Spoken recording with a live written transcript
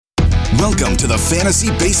Welcome to the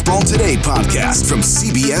Fantasy Baseball Today podcast from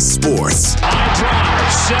CBS Sports. High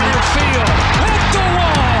drive, center field, hit the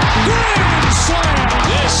wall, grand slam.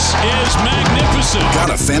 This is magnificent.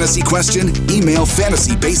 Got a fantasy question? Email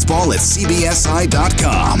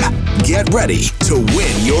fantasybaseball@cbsi.com. Get ready to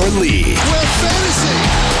win your league. Where fantasy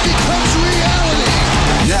becomes reality.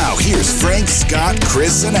 Now here's Frank, Scott,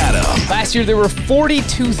 Chris, and Adam. Last year, there were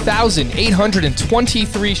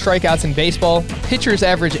 42,823 strikeouts in baseball. Pitchers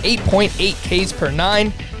averaged 8.8 Ks per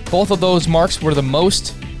 9. Both of those marks were the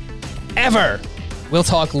most ever. We'll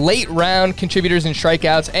talk late round contributors and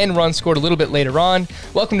strikeouts and runs scored a little bit later on.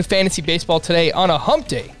 Welcome to Fantasy Baseball Today on a hump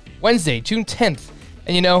day, Wednesday, June 10th.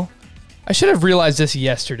 And you know, I should have realized this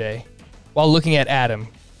yesterday while looking at Adam,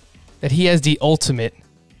 that he has the ultimate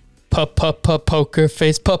poker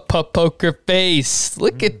face, poker face.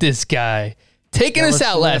 Look at this guy taking us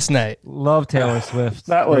out last night. Love Taylor Swift.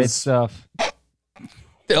 That was great stuff.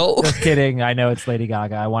 Phil. Just kidding. I know it's Lady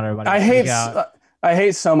Gaga. I want everybody. I to hate freak out. I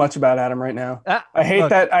hate so much about Adam right now. I hate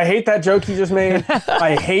look. that. I hate that joke he just made.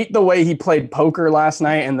 I hate the way he played poker last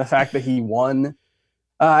night and the fact that he won.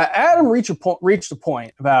 Adam reached a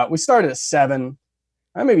point about, we started at 7,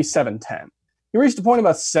 maybe 7:10. He reached a point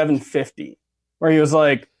about 7:50 where he was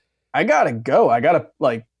like, I gotta go. I gotta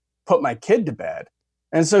put my kid to bed.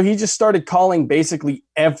 And so he just started calling basically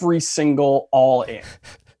every single all in.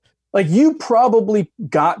 Like, you probably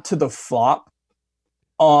got to the flop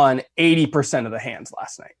on 80% of the hands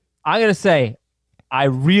last night. I'm going to say, I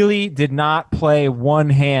really did not play one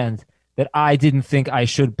hand that I didn't think I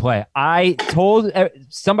should play.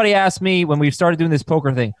 Somebody asked me when we started doing this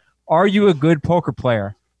poker thing, are you a good poker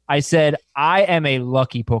player? I said, I am a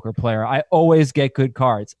lucky poker player. I always get good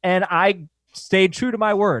cards. And I stayed true to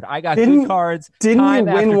my word. I got good cards. Didn't you win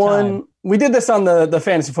after one? time. We did this on the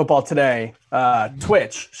Fantasy Football Today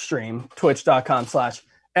Twitch stream,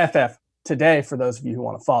 twitch.com/FF Today, for those of you who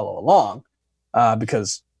want to follow along,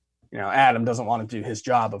 because Adam doesn't want to do his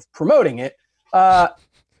job of promoting it.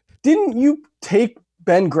 Didn't you take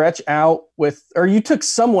Ben Gretsch out or you took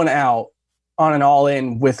someone out on an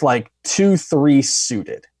all-in with 2-3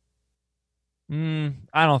 suited? I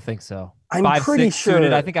don't think so. I'm 5, pretty 6 sure.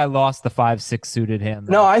 suited. I think I lost the 5-6 suited hand.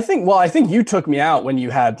 No, I think you took me out when you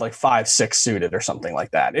had 5-6 suited or something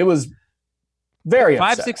like that. It was very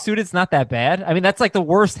 5-6 suited's not that bad. I mean, that's the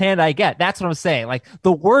worst hand I get. That's what I'm saying.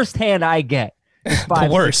 The worst hand I get is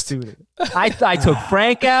 5-6 suited. I took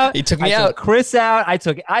Frank out. He took me I out. took Chris out. I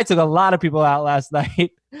took a lot of people out last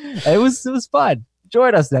night. It was fun.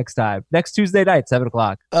 Join us next time. Next Tuesday night,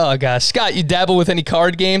 7:00. Oh, gosh. Scott, you dabble with any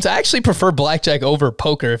card games? I actually prefer blackjack over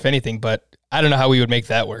poker, if anything, but I don't know how we would make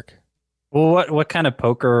that work. Well, what kind of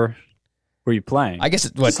poker were you playing? I guess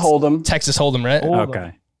it's Just Hold'em. Texas Hold'em, right?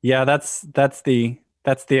 Okay. Yeah, that's the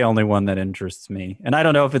only one that interests me. And I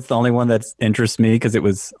don't know if it's the only one that interests me because it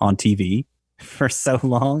was on TV for so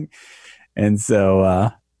long. And so,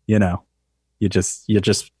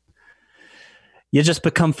 you just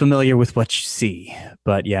become familiar with what you see.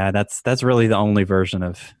 But yeah, that's really the only version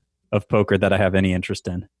of poker that I have any interest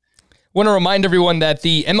in. Want to remind everyone that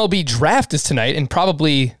the MLB draft is tonight, and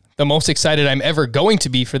probably the most excited I'm ever going to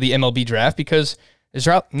be for the MLB draft because there's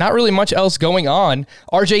not really much else going on.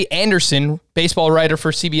 RJ Anderson, baseball writer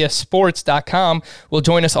for CBSSports.com, will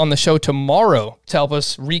join us on the show tomorrow to help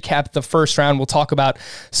us recap the first round. We'll talk about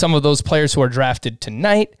some of those players who are drafted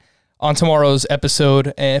tonight on tomorrow's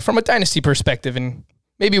episode from a dynasty perspective, and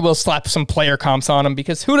maybe we'll slap some player comps on them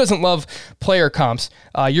because who doesn't love player comps?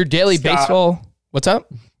 Your daily baseball. What's up?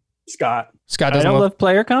 Scott I doesn't don't love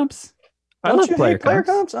player comps. I love player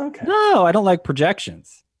comps. Okay. No, I don't like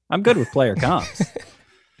projections. I'm good with player comps.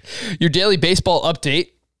 Your daily baseball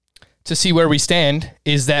update to see where we stand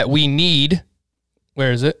is that we need.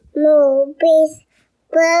 Where is it? No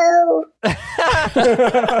baseball.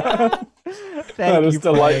 That is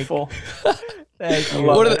delightful. Thank you.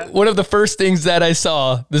 One of the first things that I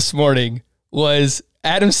saw this morning was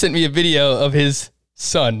Adam sent me a video of his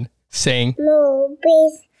son saying, No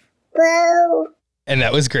baseball. and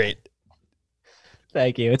that was great.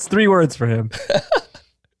 Thank you. It's 3 words for him.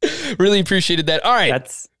 Really appreciated that. All right.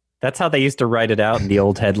 That's how they used to write it out in the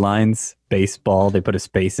old headlines. Baseball, they put a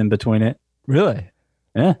space in between it. Really?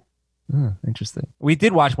 Yeah. Interesting. We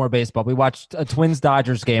did watch more baseball. We watched a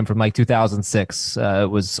Twins-Dodgers game from 2006. It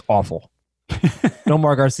was awful.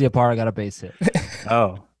 Nomar Garciaparra got a base hit.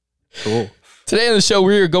 Oh, cool. Today on the show,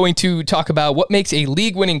 we are going to talk about what makes a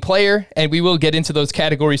league-winning player, and we will get into those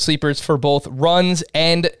category sleepers for both runs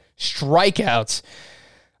and strikeouts.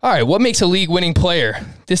 All right, what makes a league-winning player?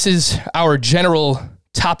 This is our general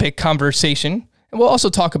topic conversation. And we'll also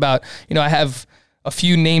talk about, I have a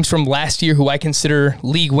few names from last year who I consider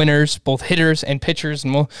league winners, both hitters and pitchers,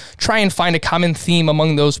 and we'll try and find a common theme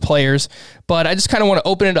among those players. But I just kind of want to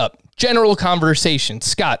open it up. General conversation.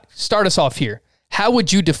 Scott, start us off here. How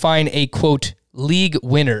would you define a, quote, league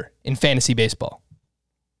winner in fantasy baseball?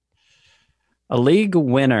 A league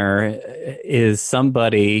winner is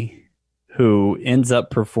somebody who ends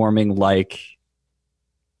up performing like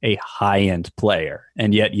a high-end player,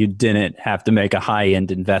 and yet you didn't have to make a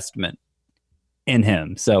high-end investment in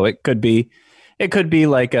him. So it could be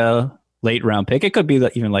like a late round pick. It could be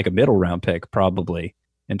even like a middle round pick, probably,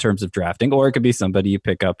 in terms of drafting, or it could be somebody you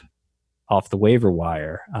pick up off the waiver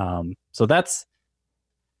wire. So that's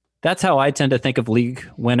how I tend to think of league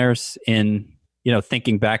winners in,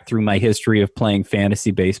 thinking back through my history of playing fantasy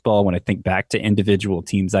baseball. When I think back to individual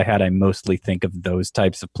teams I had, I mostly think of those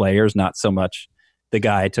types of players, not so much the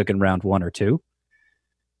guy I took in round 1 or 2.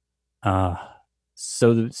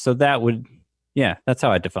 So that would, that's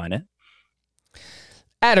how I define it.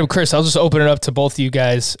 Adam, Chris, I'll just open it up to both of you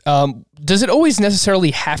guys. Does it always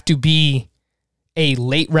necessarily have to be a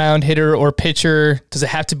late round hitter or pitcher? Does it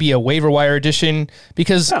have to be a waiver wire addition?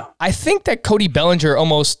 Because I think that Cody Bellinger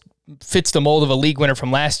almost fits the mold of a league winner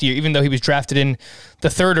from last year, even though he was drafted in the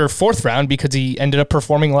 3rd or 4th round, because he ended up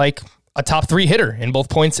performing like a top 3 hitter in both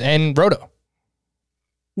points and roto.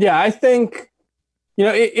 Yeah, I think,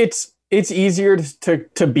 it's easier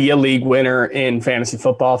to be a league winner in fantasy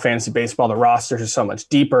football, fantasy baseball. The rosters are so much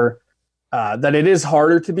deeper that it is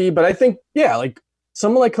harder to be. But I think, like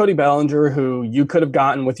someone like Cody Bellinger, who you could have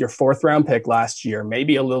gotten with your 4th round pick last year,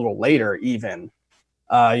 maybe a little later even.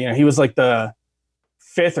 He was like the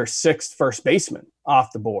 5th or 6th first baseman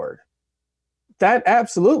off the board. That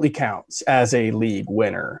absolutely counts as a league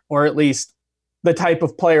winner, or at least the type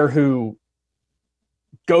of player who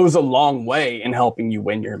goes a long way in helping you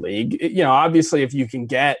win your league. Obviously, if you can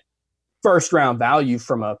get first round value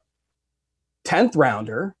from a 10th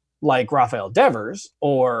rounder like Rafael Devers,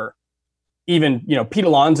 or even, Pete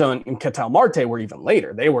Alonso and Ketel Marte were even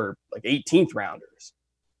later. They were like 18th rounders.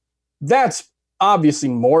 That's obviously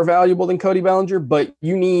more valuable than Cody Bellinger, but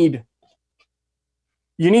you need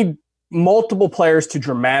multiple players to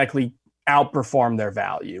dramatically outperform their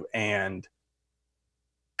value. And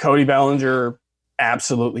Cody Bellinger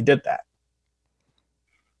absolutely did that.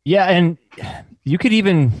 Yeah, and you could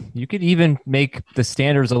even make the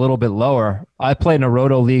standards a little bit lower. I played in a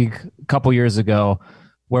roto league a couple years ago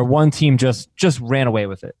where one team just ran away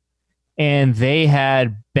with it. And they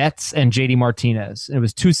had Betts and JD Martinez. It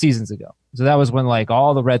was 2 seasons ago. So that was when like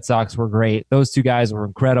all the Red Sox were great. Those 2 guys were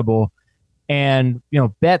incredible. And,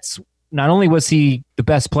 Betts, not only was he the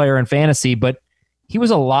best player in fantasy, but he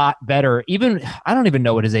was a lot better. I don't even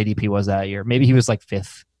know what his ADP was that year. Maybe he was like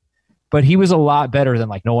 5th, but he was a lot better than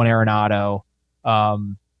like Nolan Arenado. I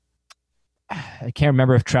can't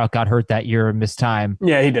remember if Trout got hurt that year and missed time.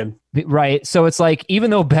 Yeah, he did. Right. So it's like,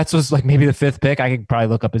 even though Betts was like maybe the 5th pick, I could probably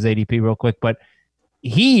look up his ADP real quick, but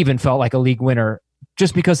he even felt like a league winner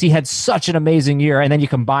just because he had such an amazing year. And then you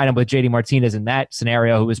combine him with JD Martinez in that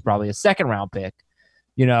scenario, who was probably a 2nd round pick,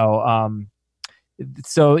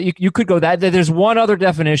 so you could go that. There's one other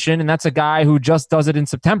definition, and that's a guy who just does it in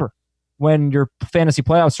September when your fantasy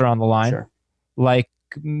playoffs are on the line. Sure. Like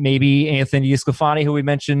maybe Anthony Esclafani, who we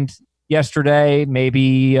mentioned yesterday,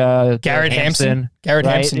 maybe Garrett Hampson. Garrett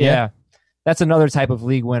Hampson, yeah. That's another type of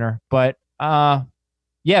league winner. But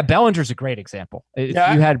Bellinger's a great example. If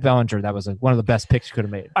you had Bellinger, that was one of the best picks you could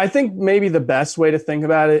have made. I think maybe the best way to think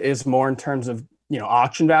about it is more in terms of,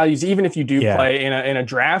 auction values, even if you do play in a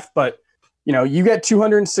draft, but you get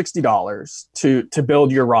 $260 to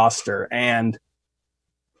build your roster, and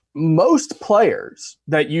most players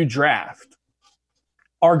that you draft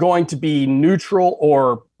are going to be neutral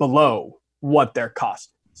or below what their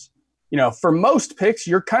cost is. For most picks,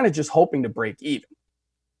 you're kind of just hoping to break even.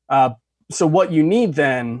 So what you need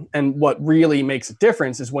then, and what really makes a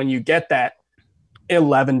difference, is when you get that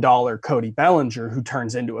 $11 Cody Bellinger who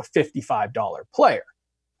turns into a $55 player,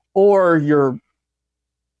 or you're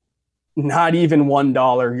not even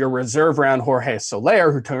 $1, your reserve round Jorge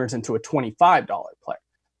Soler, who turns into a $25 player.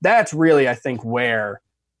 That's really, I think, where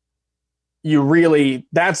you really,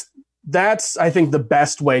 that's I think the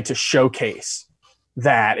best way to showcase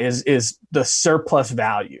that is the surplus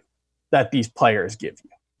value that these players give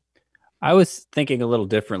you. I was thinking a little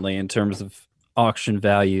differently in terms of auction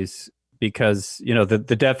values, because,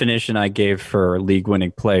 the definition I gave for a league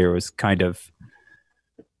winning player was kind of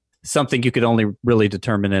something you could only really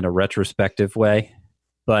determine in a retrospective way.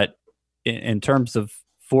 But in terms of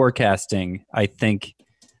forecasting, I think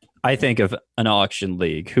of an auction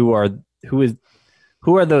league. Who are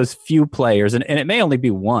those few players? And it may only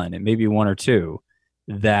be one, it may be 1 or 2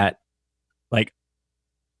 that, like,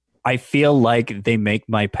 I feel like they make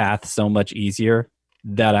my path so much easier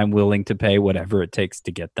that I'm willing to pay whatever it takes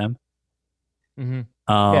to get them.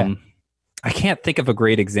 Mm-hmm. I can't think of a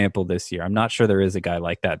great example this year. I'm not sure there is a guy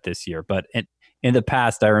like that this year, but in the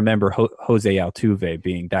past, I remember Jose Altuve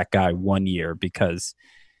being that guy one year because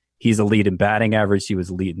he's a lead in batting average. He was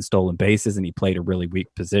a lead in stolen bases, and he played a really weak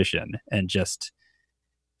position, and just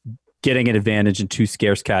getting an advantage in two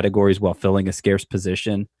scarce categories while filling a scarce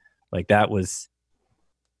position. Like, that was,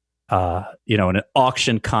 in an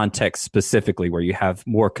auction context specifically, where you have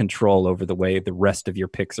more control over the way the rest of your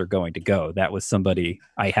picks are going to go. That was somebody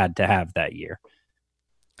I had to have that year.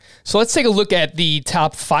 So let's take a look at the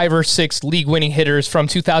top 5 or 6 league-winning hitters from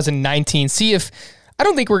 2019. See if, I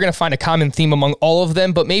don't think we're going to find a common theme among all of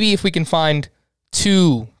them, but maybe if we can find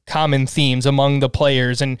 2 common themes among the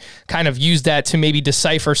players and kind of use that to maybe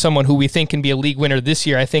decipher someone who we think can be a league winner this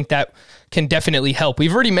year, I think that can definitely help.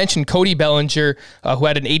 We've already mentioned Cody Bellinger, who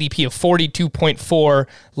had an ADP of 42.4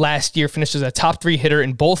 last year, finished as a top 3 hitter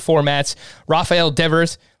in both formats. Rafael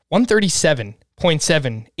Devers,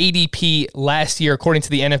 137.7 ADP last year, according to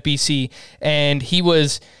the NFBC, and he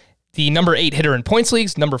was the number 8 hitter in points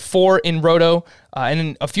leagues, number 4 in Roto,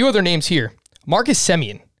 and a few other names here. Marcus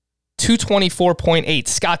Semien, 224.8,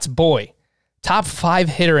 Scott's boy, top 5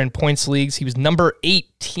 hitter in points leagues. He was number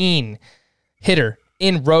 18 hitter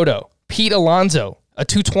in Roto. Pete Alonso, a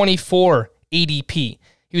 224 ADP.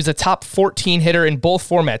 He was a top 14 hitter in both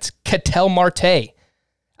formats. Ketel Marte,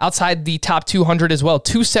 outside the top 200 as well,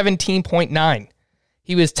 217.9.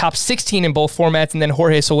 He was top 16 in both formats. And then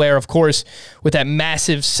Jorge Soler, of course, with that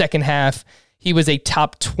massive second half, he was a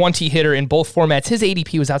top 20 hitter in both formats. His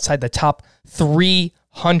ADP was outside the top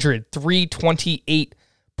 300,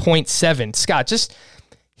 328.7. Scott, just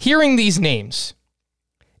hearing these names,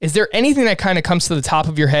 is there anything that kind of comes to the top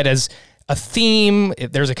of your head as a theme?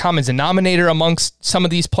 If there's a common denominator amongst some of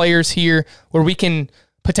these players here where we can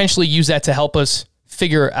potentially use that to help us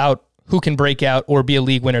figure out who can break out or be a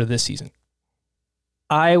league winner this season?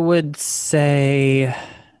 I would say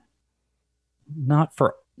not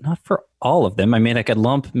for all of them. I mean, I could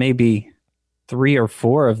lump maybe 3 or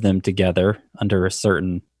 4 of them together under a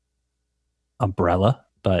certain umbrella,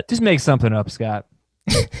 but Just make something up, Scott.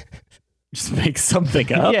 just make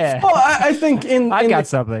something up. Yeah. Well, I think I got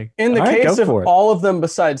something. in the All right, case go of for it. all of them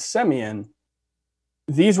besides Semien,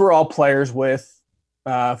 these were all players with,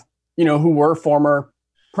 who were former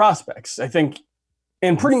prospects. I think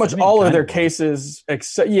in pretty much Semien all of kind their of was. cases,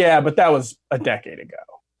 except, but that was a decade ago.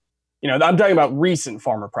 I'm talking about recent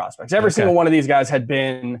former prospects. Every Okay. single one of these guys had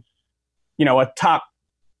been, a top.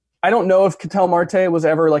 I don't know if Ketel Marte was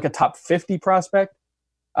ever like a top 50 prospect,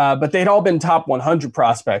 but they'd all been top 100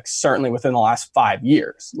 prospects, certainly within the last 5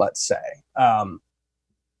 years, let's say.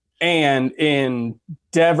 And in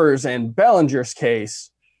Devers and Bellinger's case,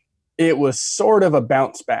 it was sort of a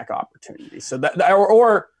bounce back opportunity. So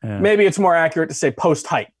Yeah. maybe it's more accurate to say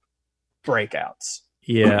post-hype breakouts.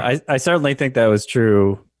 Yeah, I certainly think that was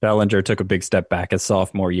true. Bellinger took a big step back his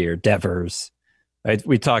sophomore year. Devers,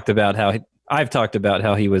 I've talked about how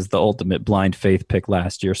he was the ultimate blind faith pick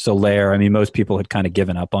last year. Soler, I mean, most people had kind of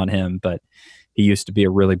given up on him, but he used to be a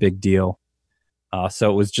really big deal.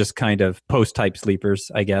 So it was just kind of post-type sleepers,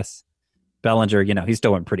 I guess. Bellinger, he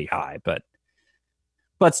still went pretty high, but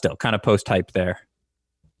still kind of post-type there.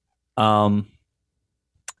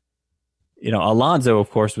 Alonso, of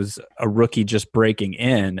course, was a rookie just breaking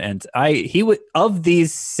in, and of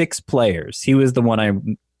these 6 players, he was the one I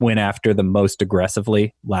went after the most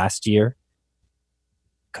aggressively last year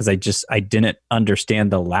because I didn't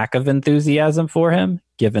understand the lack of enthusiasm for him,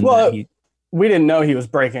 given that we didn't know he was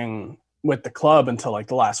breaking with the club until like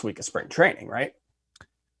the last week of spring training, right?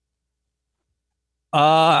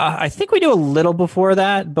 I think we knew a little before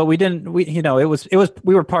that, but we didn't. We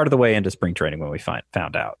were part of the way into spring training when we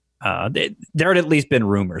found out. There had at least been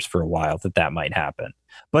rumors for a while that might happen.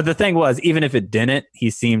 But the thing was, even if it didn't, he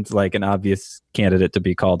seemed like an obvious candidate to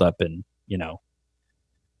be called up in,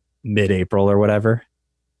 mid-April or whatever,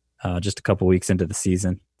 just a couple weeks into the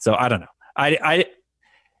season. So I don't know. I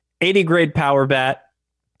 80 grade power bat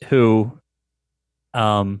who,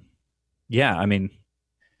 I mean,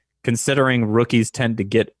 considering rookies tend to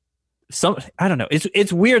get I don't know.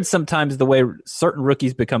 It's weird sometimes the way certain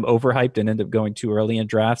rookies become overhyped and end up going too early in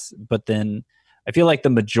drafts, but then I feel like the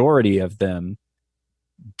majority of them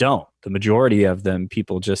don't. The majority of them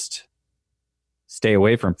people just stay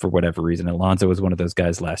away from for whatever reason. Alonso was one of those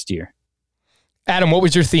guys last year. Adam, what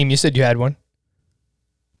was your theme? You said you had one.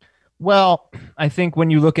 Well, I think when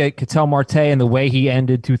you look at Ketel Marte and the way he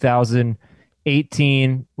ended 2018,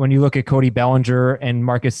 18, when you look at Cody Bellinger and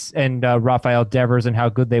Marcus and Rafael Devers and how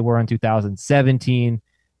good they were in 2017,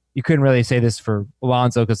 you couldn't really say this for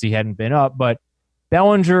Alonso because he hadn't been up, but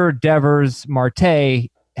Bellinger, Devers, Marte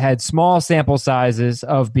had small sample sizes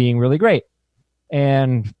of being really great.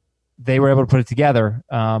 And they were able to put it together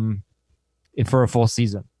for a full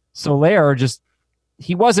season. Soler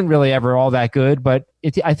he wasn't really ever all that good, but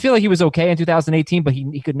I feel like he was okay in 2018, but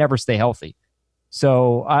he could never stay healthy.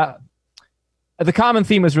 So the common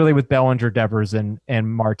theme is really with Bellinger, Devers, and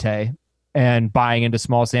Marte, and buying into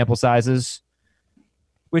small sample sizes,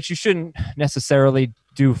 which you shouldn't necessarily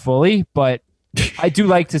do fully, but I do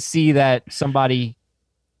like to see that somebody.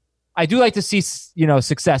 I do like to see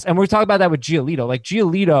success, and we're talking about that with Giolito. Like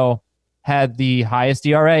Giolito had the highest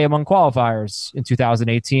ERA among qualifiers in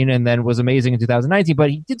 2018, and then was amazing in 2019.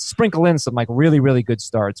 But he did sprinkle in some like really, really good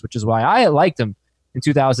starts, which is why I liked him in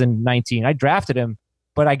 2019. I drafted him,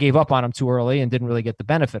 but I gave up on him too early and didn't really get the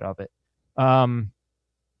benefit of it.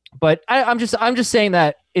 But I'm just saying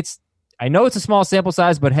that I know it's a small sample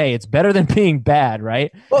size, but hey, it's better than being bad,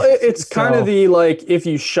 right? Well, it's kind of the like if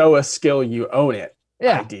you show a skill, you own it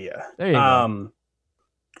idea. There you go.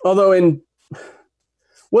 Although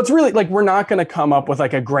what's really like, we're not going to come up with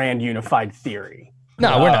like a grand unified theory.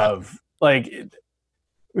 No, we're not.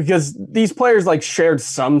 Because these players like shared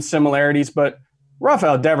some similarities, but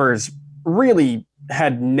Rafael Devers really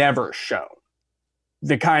had never shown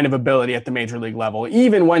the kind of ability at the major league level.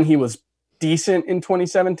 Even when he was decent in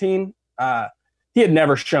 2017, he had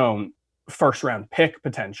never shown first round pick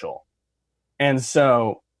potential. And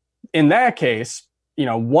so in that case,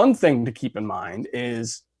 one thing to keep in mind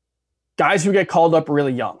is guys who get called up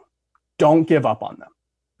really young, don't give up on them.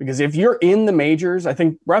 Because if you're in the majors, I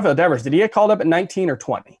think Rafael Devers, did he get called up at 19 or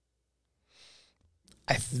 20?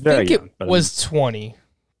 I think it was 20.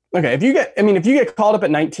 Okay, if you get called up at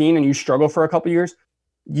 19 and you struggle for a couple years,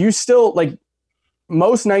 you still, like,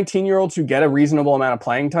 most 19-year-olds who get a reasonable amount of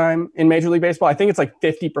playing time in Major League Baseball, I think it's like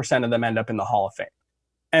 50% of them end up in the Hall of Fame.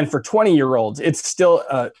 And for 20-year-olds, it's still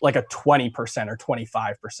like a 20% or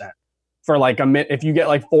 25% for like if you get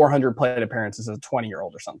like 400 plate appearances as a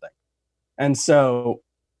 20-year-old or something. And so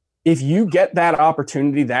if you get that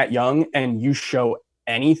opportunity that young and you show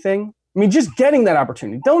anything, I mean, just getting that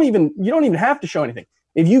opportunity, you don't even have to show anything.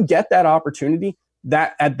 If you get that opportunity,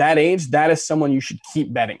 that at that age, that is someone you should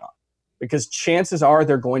keep betting on, because chances are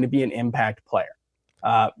they're going to be an impact player.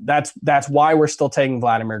 That's why we're still taking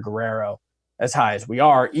Vladimir Guerrero as high as we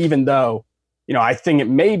are, even though, I think it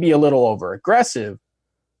may be a little over aggressive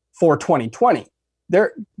for 2020.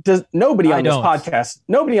 Nobody on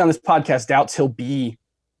this podcast doubts he'll be,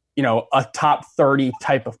 a top 30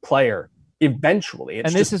 type of player eventually.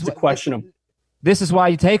 It's just a question of. This is why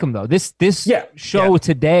you take him, though. This show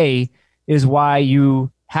today is why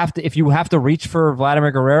you have to. If you have to reach for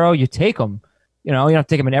Vladimir Guerrero, you take him. You don't have to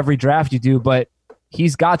take him in every draft you do, but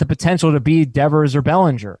he's got the potential to be Devers or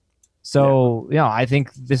Bellinger. So I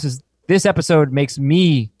think this episode makes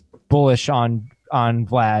me bullish on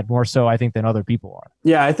Vlad more so, I think, than other people are.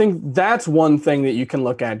 Yeah, I think that's one thing that you can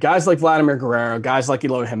look at. Guys like Vladimir Guerrero, guys like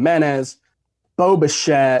Eloy Jimenez, Bo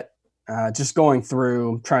Bichette, just going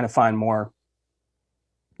through, trying to find more.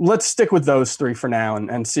 Let's stick with those three for now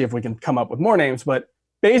and see if we can come up with more names. But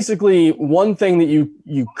basically, one thing that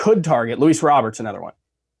you could target, Luis Roberts, another one.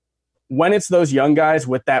 When it's those young guys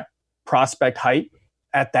with that prospect hype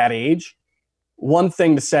at that age, one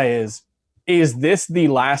thing to say is this the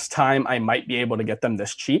last time I might be able to get them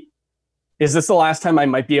this cheap? Is this the last time I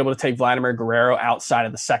might be able to take Vladimir Guerrero outside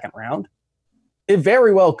of the second round? It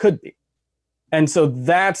very well could be. And so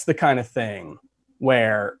that's the kind of thing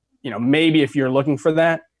where, maybe if you're looking for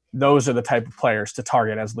that, those are the type of players to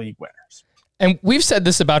target as league winners. And we've said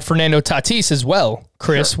this about Fernando Tatis as well,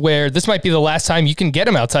 Chris, where this might be the last time you can get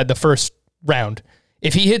him outside the first round.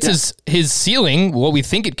 If he hits his ceiling, what we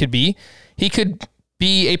think it could be, he could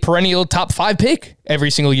be a perennial top 5 pick every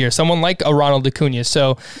single year, someone like a Ronald Acuna.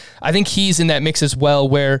 So I think he's in that mix as well,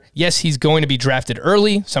 where, yes, he's going to be drafted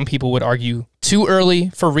early. Some people would argue too early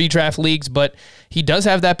for redraft leagues, but he does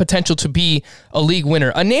have that potential to be a league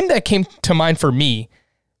winner. A name that came to mind for me,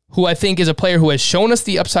 who I think is a player who has shown us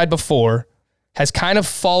the upside before, has kind of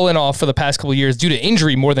fallen off for the past couple of years due to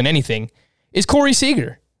injury more than anything, is Corey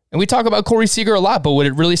Seager. And we talk about Corey Seager a lot, but would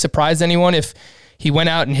it really surprise anyone if he went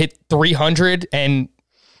out and hit 300 and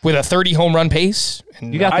with a 30 home run pace?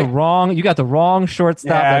 And you got the wrong shortstop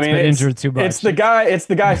that's been injured too much. It's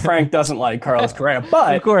the guy Frank doesn't like, Carlos Correa.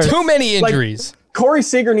 But of course, too many injuries. Corey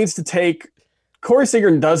Seager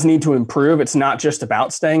does need to improve. It's not just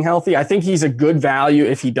about staying healthy. I think he's a good value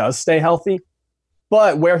if he does stay healthy.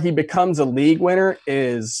 But where he becomes a league winner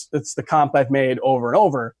it's the comp I've made over and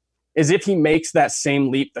over, is if he makes that same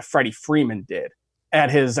leap that Freddie Freeman did at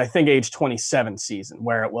his, I think, age 27 season,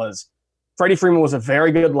 where it was Freddie Freeman was a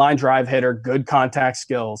very good line drive hitter, good contact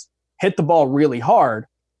skills, hit the ball really hard,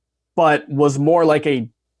 but was more like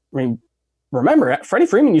remember, Freddie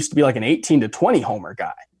Freeman used to be like an 18 to 20 homer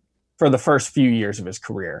guy for the first few years of his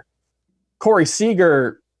career. Corey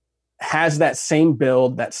Seager has that same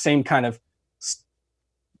build, that same kind of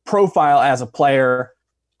profile as a player,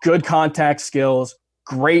 good contact skills,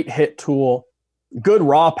 great hit tool, good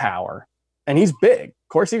raw power, and he's big.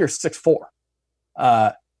 Corey Seager's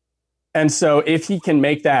 6'4". And so if he can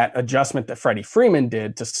make that adjustment that Freddie Freeman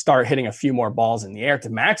did to start hitting a few more balls in the air to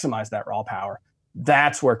maximize that raw power,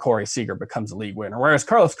 that's where Corey Seager becomes a league winner. Whereas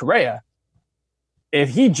Carlos Correa, if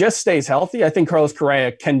he just stays healthy, I think Carlos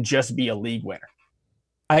Correa can just be a league winner.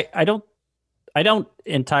 I don't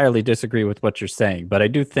entirely disagree with what you're saying, but I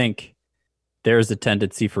do think there's a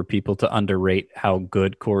tendency for people to underrate how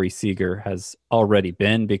good Corey Seager has already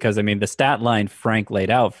been, because, I mean, the stat line Frank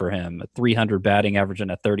laid out for him, a 300 batting average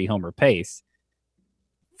and a 30 homer pace,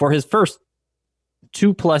 for his first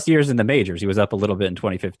 2+ years in the majors, he was up a little bit in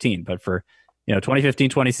 2015, but for 2015,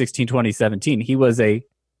 2016, 2017, he was a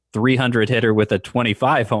 300 hitter with a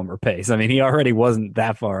 25 homer pace. I mean, he already wasn't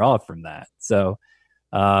that far off from that. So,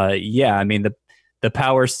 yeah, I mean, the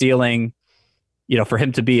power ceiling, for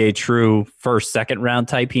him to be a true first, second round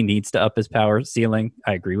type, he needs to up his power ceiling.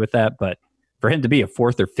 I agree with that. But for him to be a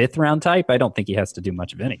 4th or 5th round type, I don't think he has to do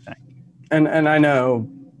much of anything. And I know,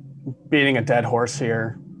 beating a dead horse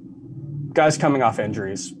here, guys coming off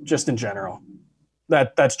injuries, just in general.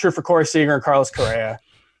 That's true for Corey Seager and Carlos Correa.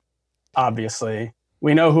 Obviously,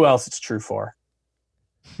 we know who else it's true for.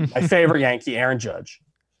 My favorite Yankee, Aaron Judge.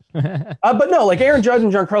 But no, like Aaron Judge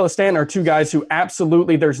and Giancarlo Stanton are two guys who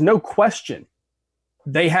absolutely, there's no question,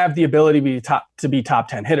 they have the ability to be top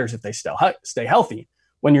 10 hitters if they still stay healthy.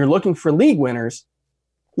 When you're looking for league winners,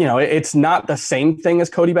 it's not the same thing as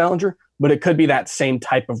Cody Bellinger, but it could be that same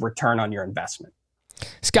type of return on your investment.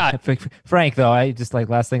 Scott. Frank, though, I just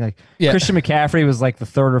last thing, Christian McCaffrey was like the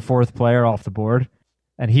 3rd or 4th player off the board,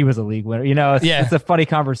 and he was a league winner. It's a funny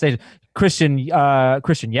conversation. Christian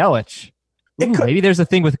Yelich. Maybe there's a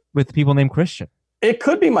thing with people named Christian. It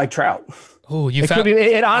could be Mike Trout. Oh,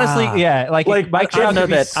 it honestly, yeah. Like Mike Trout could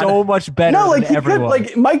be so much better than everyone.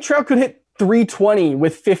 Mike Trout could hit 320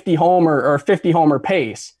 with 50 homer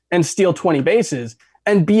pace and steal 20 bases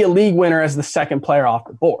and be a league winner as the 2nd player off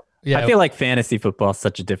the board. Yeah. I feel like fantasy football is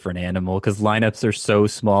such a different animal because lineups are so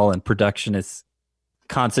small and production is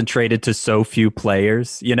concentrated to so few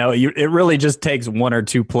players. It really just takes 1 or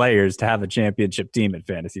 2 players to have a championship team in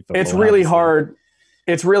fantasy football. It's really hard.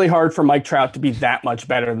 It's really hard for Mike Trout to be that much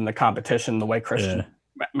better than the competition the way Christian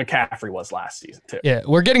McCaffrey was last season too. Yeah,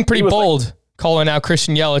 we're getting pretty bold calling out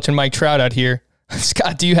Christian Yelich and Mike Trout out here.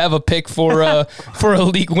 Scott, do you have a pick for a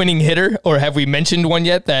league winning hitter, or have we mentioned one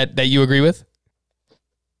yet that you agree with?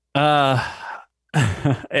 I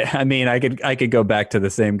mean, I could go back to the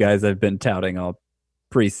same guys I've been touting all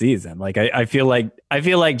preseason. Like I feel like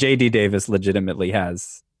JD Davis legitimately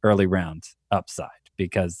has early round upside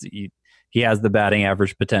because he has the batting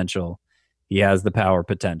average potential. He has the power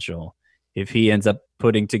potential. If he ends up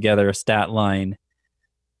putting together a stat line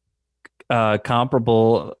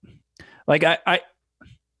comparable, like I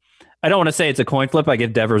don't want to say it's a coin flip. I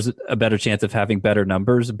give Devers a better chance of having better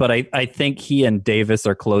numbers, but I think he and Davis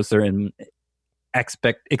are closer in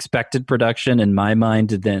expected production in my mind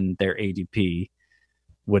than their ADP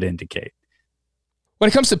would indicate. When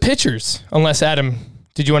it comes to pitchers, unless Adam,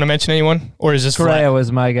 did you want to mention anyone? Or is this Correa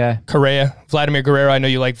was my guy. Correa, Vladimir Guerrero. I know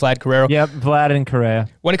you like Vlad Guerrero. Yep, Vlad and Correa.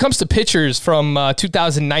 When it comes to pitchers from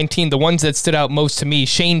 2019, the ones that stood out most to me,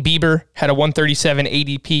 Shane Bieber had a 137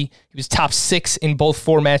 ADP. He was top 6 in both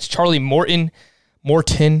formats. Charlie Morton,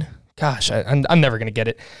 gosh, I'm never going to get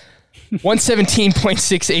it. 117.6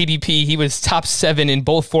 ADP. He was top 7 in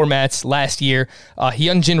both formats last year.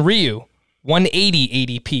 Hyunjin Ryu, 180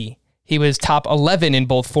 ADP. He was top 11 in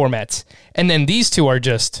both formats. And then these two are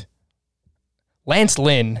just Lance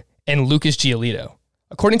Lynn and Lucas Giolito.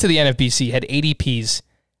 According to the NFBC, had ADPs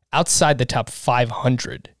outside the top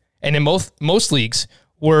 500. And in most leagues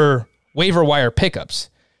were waiver wire pickups.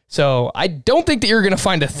 So I don't think that you're going to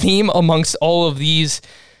find a theme amongst all of these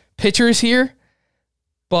pitchers here.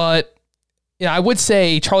 But I would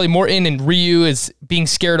say Charlie Morton and Ryu is being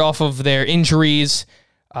scared off of their injuries.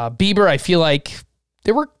 Bieber, I feel like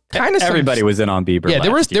there were kind of everybody was in on Bieber. Yeah,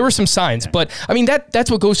 there were some signs, but I mean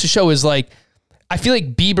that's what goes to show is like I feel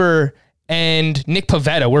like Bieber and Nick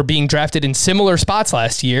Pivetta were being drafted in similar spots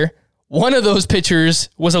last year One of those pitchers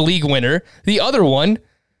was a league winner. The other one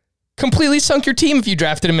completely sunk your team if you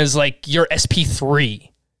drafted him as like your SP3.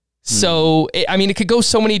 So, I mean, it could go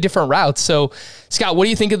so many different routes. So, Scott, what do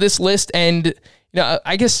you think of this list? And,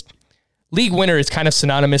 I guess league winner is kind of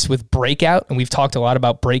synonymous with breakout, and we've talked a lot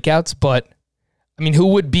about breakouts, but, I mean, who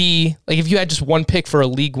would be, like, if you had just one pick for a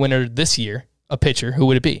league winner this year, a pitcher, who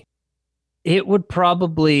would it be? It would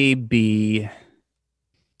probably be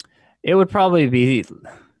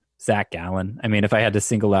Zach Gallen. I mean, if I had to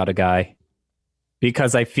single out a guy,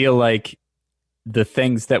 because I feel like the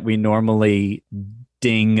things that we normally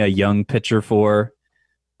ding a young pitcher for,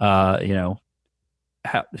 how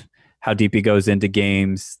deep he goes into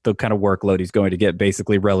games, the kind of workload he's going to get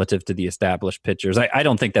basically relative to the established pitchers. I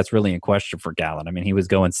don't think that's really in question for Gallen. I mean, he was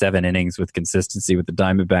going 7 innings with consistency with the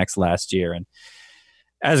Diamondbacks last year. And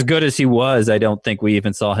as good as he was, I don't think we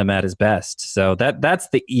even saw him at his best. So that's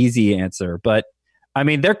the easy answer. But I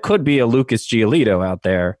mean, there could be a Lucas Giolito out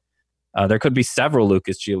there. There could be several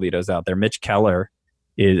Lucas Giolitos out there. Mitch Keller,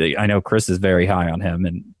 I know Chris is very high on him,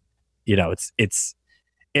 and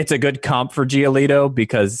it's a good comp for Giolito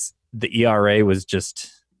because the ERA was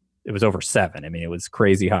it was over 7. I mean, it was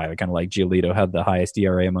crazy high. Kind of like Giolito had the highest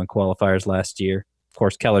ERA among qualifiers last year. Of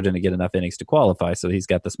course, Keller didn't get enough innings to qualify, so he's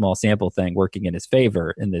got the small sample thing working in his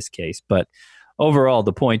favor in this case. But overall,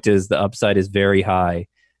 the point is the upside is very high,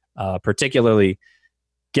 particularly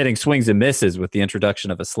getting swings and misses with the introduction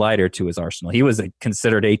of a slider to his arsenal. He was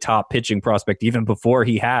considered a top pitching prospect even before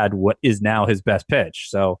he had what is now his best pitch.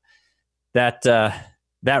 So that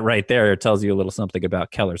right there tells you a little something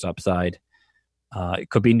about Keller's upside. It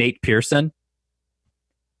could be Nate Pearson.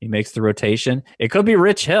 He makes the rotation. It could be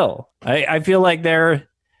Rich Hill. I feel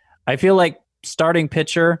like starting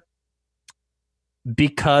pitcher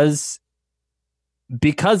because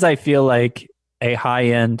I feel like a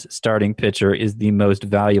high-end starting pitcher is the most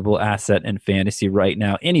valuable asset in fantasy right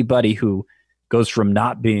now. Anybody who goes from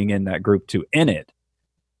not being in that group to in it,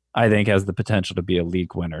 I think has the potential to be a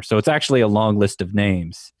league winner. So it's actually a long list of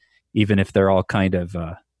names, even if they're all kind of,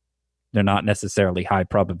 they're not necessarily high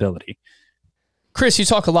probability. Chris, you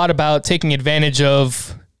talk a lot about taking advantage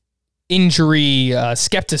of injury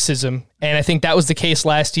skepticism, and I think that was the case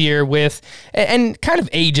last year with, and kind of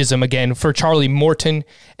ageism again, for Charlie Morton,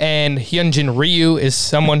 and Hyunjin Ryu is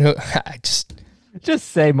someone who I just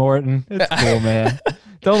say Morton. It's cool, man.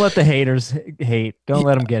 Don't let the haters hate. Don't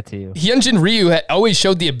let them get to you. Hyunjin Ryu had always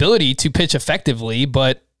showed the ability to pitch effectively,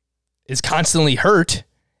 but is constantly hurt.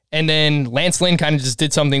 And then Lance Lynn kind of just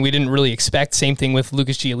did something we didn't really expect. Same thing with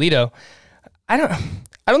Lucas Giolito. I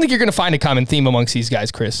don't think you're going to find a common theme amongst these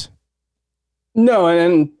guys, Chris. No,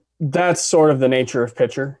 and that's sort of the nature of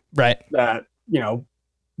pitcher. Right. That,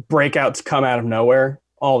 breakouts come out of nowhere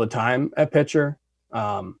all the time at pitcher.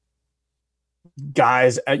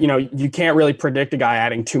 Guys, you can't really predict a guy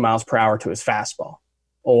adding 2 miles per hour to his fastball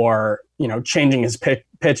or, changing his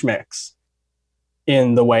pitch mix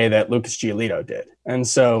in the way that Lucas Giolito did. And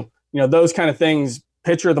so, those kind of things,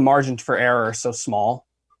 pitcher, the margins for error are so small.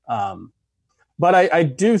 But I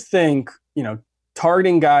do think,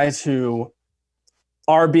 targeting guys who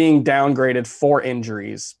are being downgraded for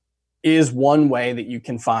injuries is one way that you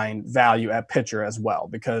can find value at pitcher as well,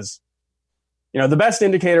 because, the best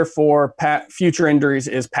indicator for future injuries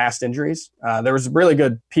is past injuries. There was a really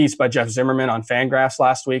good piece by Jeff Zimmerman on Fangraphs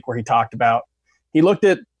last week where he looked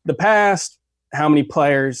at the past, how many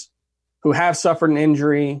players who have suffered an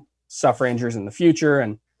injury suffer injuries in the future.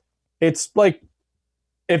 And it's like,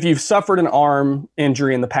 if you've suffered an arm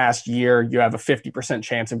injury in the past year, you have a 50%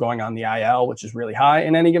 chance of going on the IL, which is really high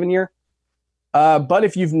in any given year. But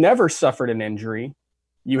if you've never suffered an injury,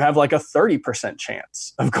 you have like a 30%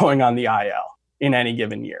 chance of going on the IL in any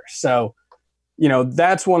given year. So,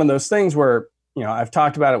 that's one of those things where, I've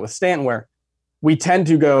talked about it with Stanton, where we tend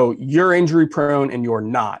to go, you're injury prone and you're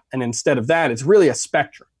not. And instead of that, it's really a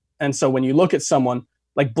spectrum. And so when you look at someone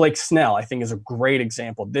like Blake Snell, I think is a great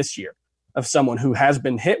example this year of someone who has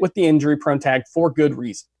been hit with the injury prone tag for good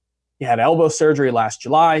reason. He had elbow surgery last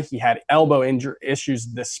July. He had elbow injury issues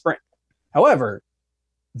this spring. However,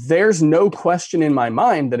 there's no question in my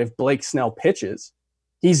mind that if Blake Snell pitches,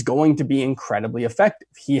 he's going to be incredibly effective.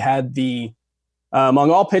 He had among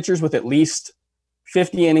all pitchers with at least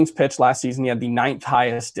 50 innings pitched last season, he had the 9th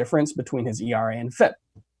highest difference between his ERA and FIP.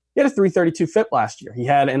 He had a 3.32 FIP last year. He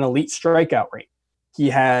had an elite strikeout rate. He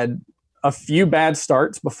had a few bad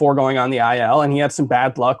starts before going on the IL, and he had some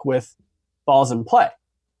bad luck with balls in play.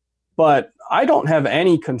 But I don't have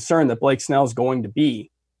any concern that Blake Snell is going to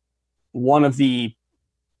be one of the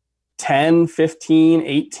 10, 15,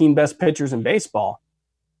 18 best pitchers in baseball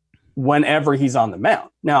whenever he's on the mound.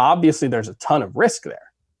 Now, obviously, there's a ton of risk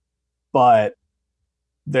there. but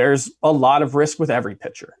there's a lot of risk with every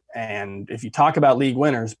pitcher. And if you talk about league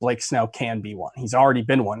winners, Blake Snell can be one. He's already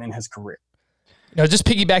been one in his career. Now, just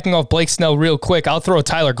piggybacking off Blake Snell real quick, I'll throw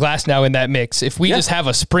Tyler Glasnow in that mix. If we just have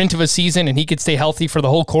a sprint of a season and he could stay healthy for the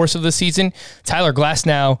whole course of the season, Tyler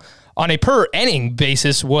Glasnow, on a per inning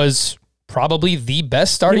basis, was probably the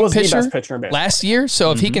best starting pitcher last year.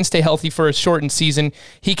 So if he can stay healthy for a shortened season,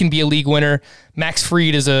 he can be a league winner. Max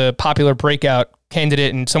Fried is a popular breakout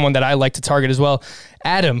candidate and someone that I like to target as well.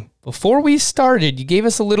 Adam, before we started, you gave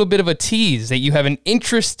us a little bit of a tease that you have an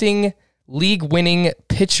interesting league-winning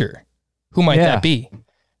pitcher. Who might that be?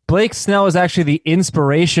 Blake Snell is actually the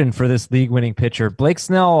inspiration for this league-winning pitcher. Blake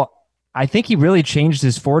Snell, I think he really changed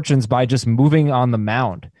his fortunes by just moving on the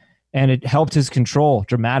mound, and it helped his control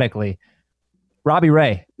dramatically. Robbie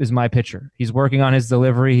Ray is my pitcher. He's working on his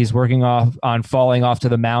delivery. He's working on falling off to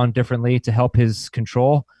the mound differently to help his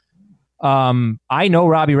control. I know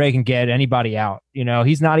Robbie Ray can get anybody out. You know,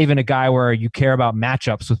 he's not even a guy where you care about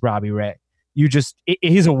matchups with Robbie Ray.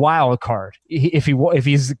 He's a wild card. If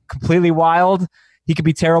he's completely wild, he could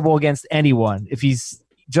be terrible against anyone. If he's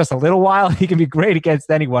just a little wild, he can be great against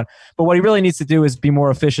anyone. But what he really needs to do is be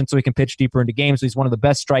more efficient so he can pitch deeper into games. So he's one of the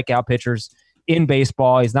best strikeout pitchers in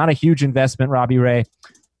baseball. He's not a huge investment, Robbie Ray.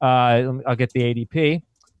 I'll get the ADP.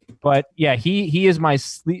 But yeah, he is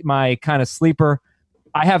my kind of sleeper.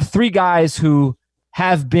 I have three guys who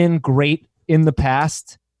have been great in the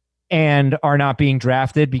past and are not being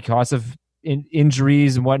drafted because of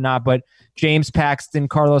injuries and whatnot, but James Paxton,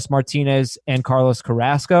 Carlos Martinez, and Carlos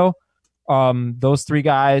Carrasco. Those three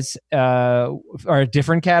guys are a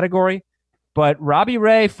different category. But Robbie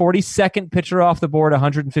Ray, 42nd pitcher off the board,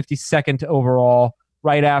 152nd overall,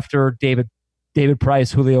 right after David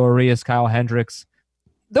Price, Julio Urias, Kyle Hendricks.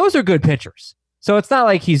 Those are good pitchers. So it's not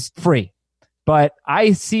like he's free. But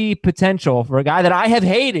I see potential for a guy that I have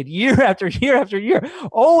hated year after year after year,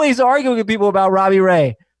 always arguing with people about Robbie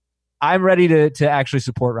Ray. I'm ready to actually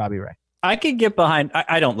support Robbie Ray. I could get behind,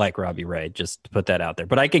 I don't like Robbie Ray, just to put that out there,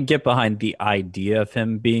 but I could get behind the idea of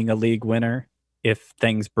him being a league winner if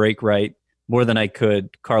things break right more than I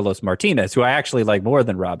could Carlos Martinez, who I actually like more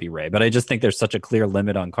than Robbie Ray, but I just think there's such a clear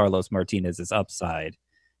limit on Carlos Martinez's upside.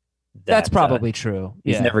 That's probably true.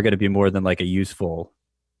 He's never going to be more than like a useful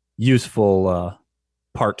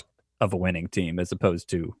part of a winning team as opposed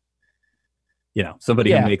to,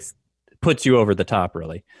 somebody who puts you over the top,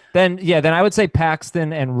 really. Then I would say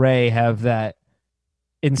Paxton and Ray have that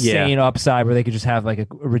insane upside where they could just have like a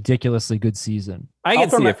ridiculously good season. I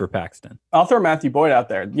can see it for Paxton. I'll throw Matthew Boyd out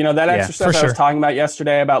there. That exercise I was talking about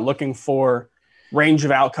yesterday about looking for range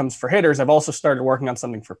of outcomes for hitters. I've also started working on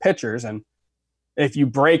something for pitchers. And if you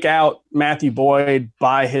break out Matthew Boyd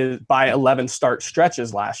by 11 start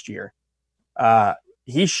stretches last year,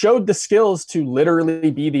 he showed the skills to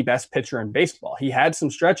literally be the best pitcher in baseball. He had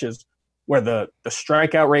some stretches where the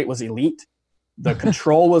strikeout rate was elite. The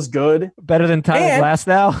control was good. Better than Tyler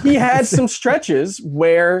Glasnow. He had some stretches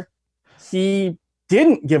where he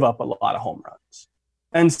didn't give up a lot of home runs.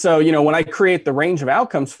 And so, when I create the range of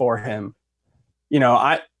outcomes for him, he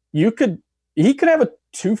could have a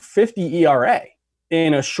 2.50 ERA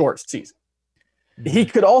in a short season. He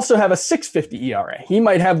could also have a 6.50 ERA. He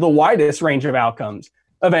might have the widest range of outcomes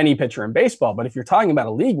of any pitcher in baseball. But if you're talking about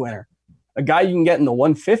a league winner, a guy you can get in the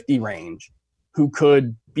 150 range who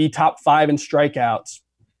could be top 5 in strikeouts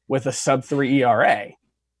with a sub-3 ERA,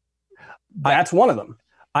 that's one of them.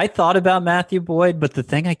 I thought about Matthew Boyd, but the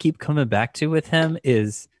thing I keep coming back to with him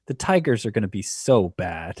is the Tigers are going to be so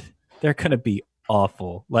bad. They're going to be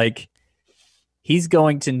awful. Like, he's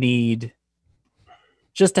going to need,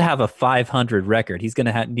 just to have a 500 record, he's going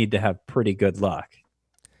to need to have pretty good luck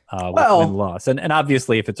with win-loss. And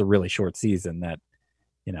obviously, if it's a really short season, that,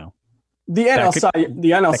 The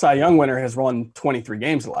NL Cy Young winner has won 23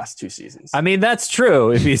 games the last 2 seasons. I mean, that's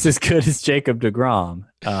true if he's as good as Jacob deGrom.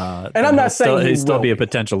 And I'm not saying he'll still be a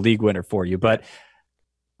potential league winner for you. But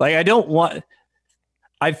like,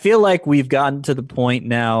 I feel like we've gotten to the point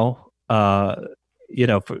now, over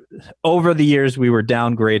the years, we were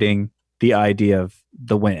downgrading the idea of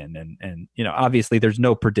the win. And obviously there's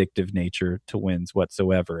no predictive nature to wins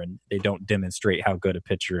whatsoever. And they don't demonstrate how good a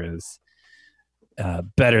pitcher is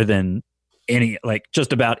better than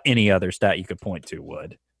just about any other stat you could point to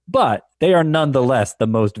would. But they are nonetheless the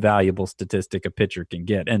most valuable statistic a pitcher can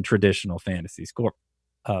get in traditional fantasy score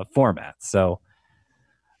formats. So,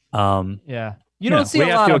 you don't see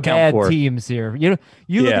a lot of bad teams here. You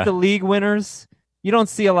look at the league winners, you don't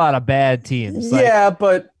see a lot of bad teams.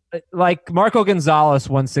 But like Marco Gonzalez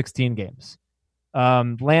won 16 games.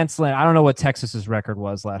 Lance Lynn, I don't know what Texas's record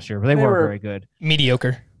was last year, but they weren't very good.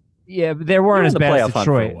 Mediocre. Yeah, but they weren't as the bad as playoff hunt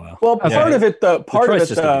for a Detroit. while. Well, Yeah. part of it though,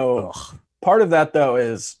 Detroit's part of that though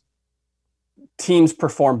is teams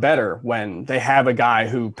perform better when they have a guy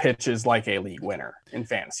who pitches like a league winner in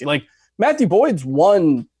fantasy. Like Matthew Boyd's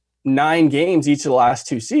won 9 games each of the last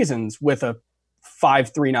 2 seasons with a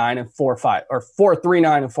 5.39 and 4.5 or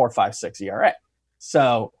 4.39 and 4.56 ERA.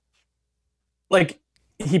 So, like,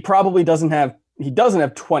 he probably doesn't have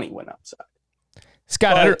 20 win upside.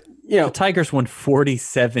 Scott, The Tigers won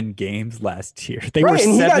 47 games last year. They were Right,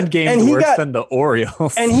 and he 7 got- games and he worse got- than the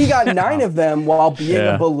Orioles. And he got 9 of them while being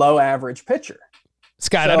Yeah. a below average pitcher.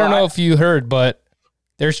 Scott, So I don't know if you heard, but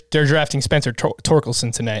they're drafting Spencer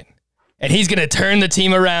Torkelson tonight, and he's gonna turn the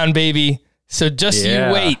team around, baby. So just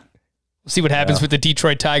you wait. We'll see what happens with the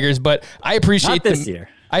Detroit Tigers. But I appreciate Not this year.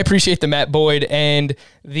 I appreciate the Matt Boyd and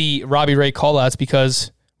the Robbie Ray callouts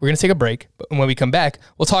because we're going to take a break. But when we come back,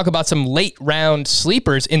 we'll talk about some late round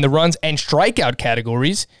sleepers in the runs and strikeout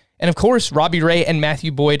categories. And of course, Robbie Ray and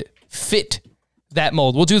Matthew Boyd fit that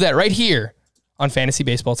mold. We'll do that right here on Fantasy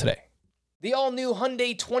Baseball Today. The all-new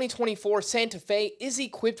Hyundai 2024 Santa Fe is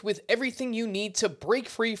equipped with everything you need to break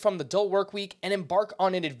free from the dull work week and embark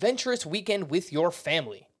on an adventurous weekend with your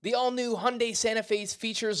family. The all-new Hyundai Santa Fe's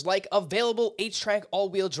features like available H-Track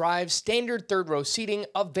all-wheel drive, standard third-row seating,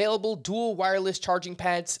 available dual wireless charging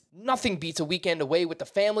pads. Nothing beats a weekend away with the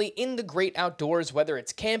family in the great outdoors, whether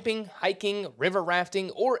it's camping, hiking, river rafting,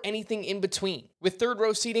 or anything in between. With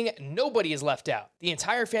third-row seating, nobody is left out. The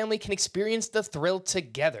entire family can experience the thrill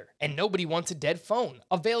together, and nobody wants a dead phone.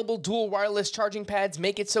 Available dual wireless charging pads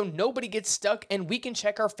make it so nobody gets stuck, and we can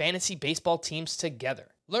check our fantasy baseball teams together.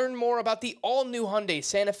 Learn more about the all-new Hyundai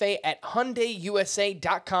Santa Fe at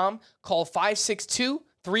HyundaiUSA.com. Call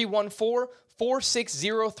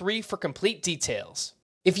 562-314-4603 for complete details.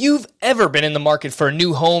 If you've ever been in the market for a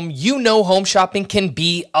new home, you know home shopping can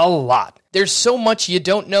be a lot. There's so much you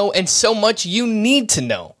don't know and so much you need to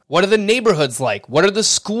know. What are the neighborhoods like? What are the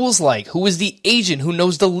schools like? Who is the agent who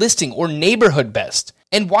knows the listing or neighborhood best?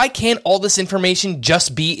 And why can't all this information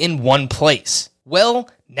just be in one place? Well,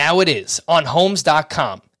 now it is on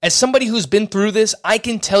Homes.com. As somebody who's been through this, I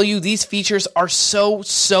can tell you these features are so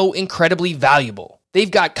incredibly valuable. They've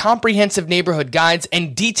got comprehensive neighborhood guides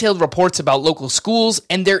and detailed reports about local schools,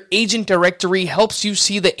 and their agent directory helps you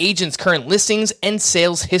see the agent's current listings and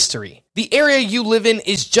sales history. The area you live in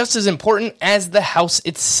is just as important as the house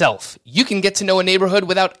itself. You can get to know a neighborhood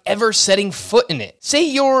without ever setting foot in it. Say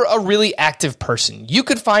you're a really active person. You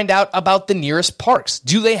could find out about the nearest parks.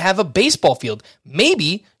 Do they have a baseball field?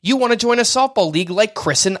 Maybe you want to join a softball league like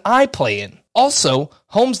Chris and I play in. Also,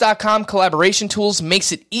 Homes.com collaboration tools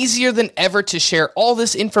makes it easier than ever to share all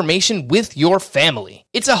this information with your family.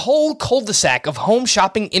 It's a whole cul-de-sac of home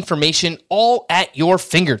shopping information all at your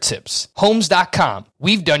fingertips. Homes.com.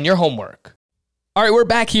 We've done your homework. All right, we're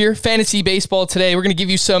back here, Fantasy Baseball Today. We're going to give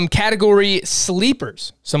you some category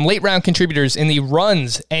sleepers, some late round contributors in the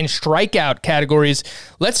runs and strikeout categories.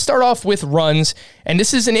 Let's start off with runs, and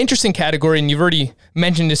this is an interesting category, and you've already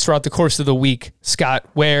mentioned this throughout the course of the week, Scott,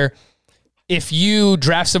 where if you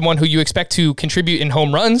draft someone who you expect to contribute in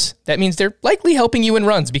home runs, that means they're likely helping you in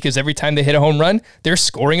runs because every time they hit a home run, they're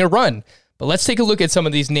scoring a run. But let's take a look at some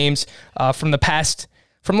of these names from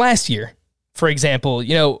last year. For example,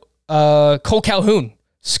 Cole Calhoun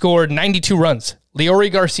scored 92 runs.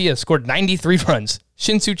 Leori Garcia scored 93 runs.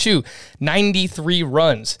 Shin-Soo Choo, 93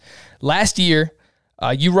 runs. Last year,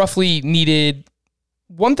 you roughly needed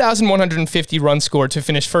 1,150 runs scored to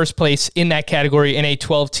finish first place in that category in a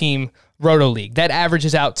 12-team Roto League. That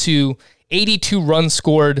averages out to 82 runs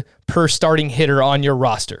scored per starting hitter on your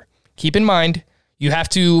roster. Keep in mind, you have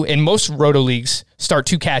to, in most Roto Leagues, start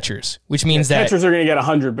 2 catchers, which means that catchers are going to get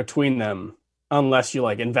 100 between them unless you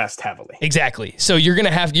invest heavily. Exactly. So you're going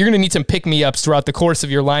to need some pick-me-ups throughout the course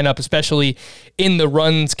of your lineup, especially in the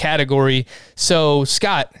runs category. So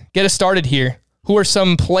Scott, get us started here. Who are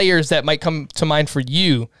some players that might come to mind for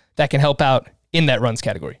you that can help out in that runs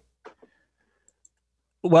category?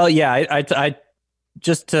 Well, yeah, I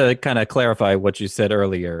just to kind of clarify what you said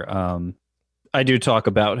earlier, I do talk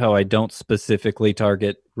about how I don't specifically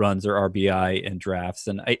target runs or RBI in drafts.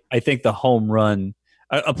 And I think the home run,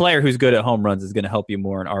 a player who's good at home runs is going to help you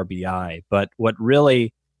more in RBI. But what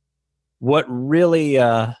really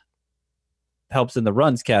helps in the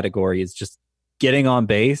runs category is just getting on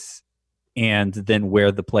base and then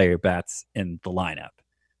where the player bats in the lineup,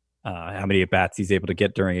 how many at-bats he's able to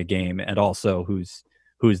get during a game, and also who's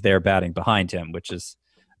there batting behind him, which is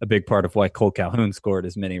a big part of why Cole Calhoun scored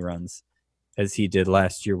as many runs as he did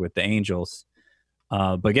last year with the Angels.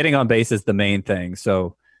 But getting on base is the main thing.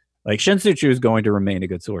 So Shin-Soo Choo is going to remain a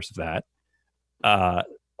good source of that.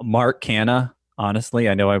 Mark Canha honestly.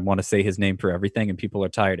 I know I want to say his name for everything and people are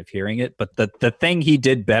tired of hearing it, but the thing he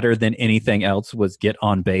did better than anything else was get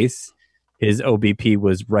on base. His OBP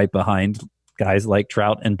was right behind guys like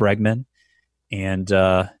Trout and Bregman. And,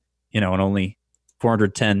 in only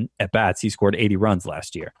 410 at bats, he scored 80 runs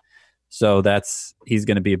last year. So he's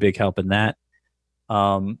going to be a big help in that.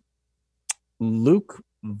 Luke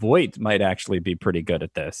Voit might actually be pretty good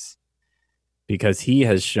at this because he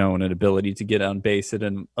has shown an ability to get on base at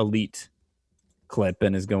an elite clip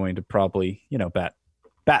and is going to probably, bat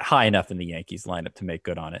high enough in the Yankees lineup to make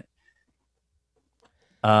good on it.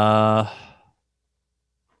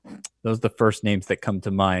 Those are the first names that come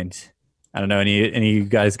to mind. I don't know. Any of you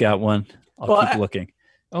guys got one? I'll keep looking.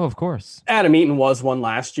 Oh, of course. Adam Eaton was one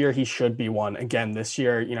last year. He should be one again this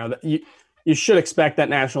year. You should expect that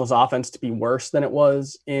Nationals offense to be worse than it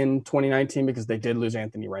was in 2019 because they did lose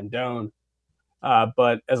Anthony Rendon.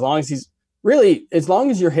 But as long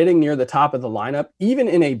as you're hitting near the top of the lineup, even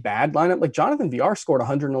in a bad lineup, like Jonathan Villar scored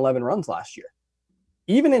 111 runs last year.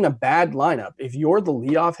 Even in a bad lineup, if you're the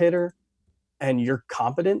leadoff hitter and you're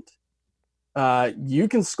competent, you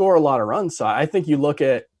can score a lot of runs. So I think you look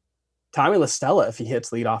at Tommy La Stella, if he hits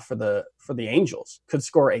leadoff for the Angels, could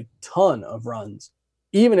score a ton of runs,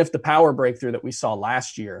 even if the power breakthrough that we saw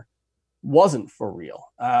last year wasn't for real.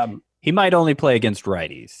 He might only play against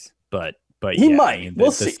righties, but he might.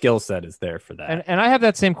 The skill set is there for that. And I have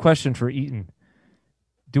that same question for Eaton.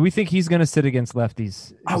 Do we think he's going to sit against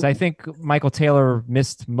lefties? Because I think Michael Taylor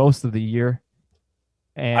missed most of the year.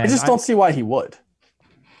 And I just don't see why he would.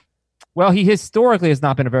 Well, he historically has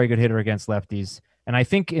not been a very good hitter against lefties. And I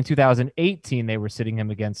think in 2018, they were sitting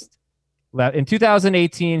him against in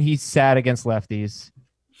 2018, he sat against lefties.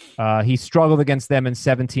 He struggled against them in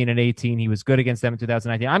 17 and 18. He was good against them in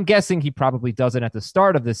 2019. I'm guessing he probably doesn't at the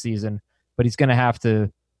start of the season, but he's going to have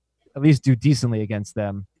to at least do decently against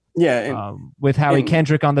them. Yeah. With Howie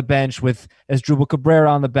Kendrick on the bench, with Asdrubal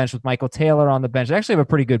Cabrera on the bench, with Michael Taylor on the bench. They actually have a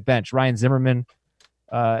pretty good bench. Ryan Zimmerman.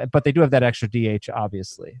 But they do have that extra DH,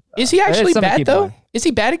 obviously. Is he actually bad, though? Is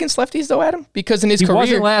he bad against lefties, though, Adam? Because in his career... He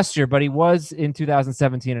wasn't last year, but he was in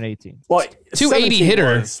 2017 and 18. Well, 280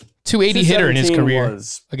 hitter. 280 hitter in his career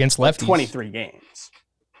against lefties. 23 games.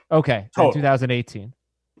 Okay, in 2018.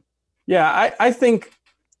 Yeah, I think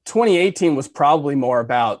 2018 was probably more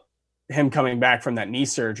about him coming back from that knee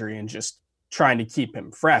surgery and just trying to keep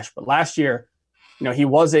him fresh. But last year, he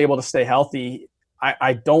was able to stay healthy.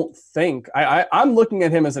 I don't think I'm looking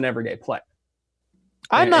at him as an everyday player.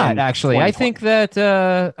 I'm not actually. I think that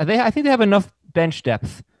I think they have enough bench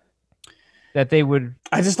depth that they would.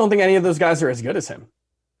 I just don't think any of those guys are as good as him.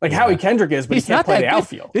 Like Howie Kendrick is, but he can't play the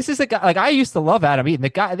outfield. This is a guy like I used to love Adam Eaton. The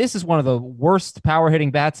guy. This is one of the worst power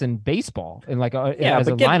hitting bats in baseball. And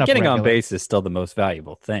getting on base is still the most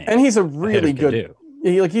valuable thing. And he's a really good.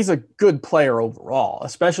 He's a good player overall,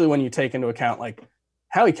 especially when you take into account like.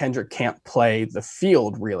 Howie Kendrick can't play the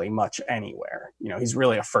field really much anywhere. He's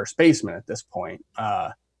really a first baseman at this point.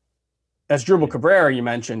 Asdrubal Cabrera, you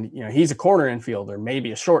mentioned, he's a corner infielder,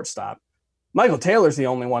 maybe a shortstop. Michael Taylor's the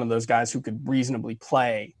only one of those guys who could reasonably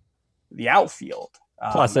play the outfield.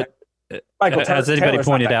 Plus, has anybody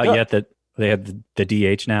pointed out yet that they have the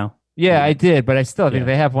DH now? Yeah, I did, but I still think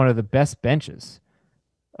they have one of the best benches.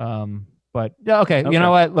 But okay, you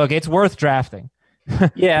know what? Look, it's worth drafting.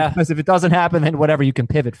 Yeah, because if it doesn't happen, then whatever, you can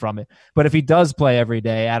pivot from it. But if he does play every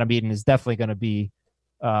day, Adam Eaton is definitely going to be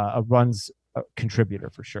a runs contributor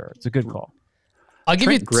for sure. It's a good call. I'll give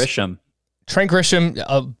Trent Grisham. Trent Grisham,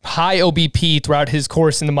 a high OBP throughout his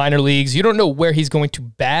course in the minor leagues. You don't know where he's going to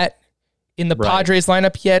bat in the Padres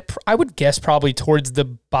lineup yet. I would guess probably towards the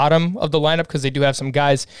bottom of the lineup because they do have some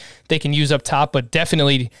guys they can use up top, but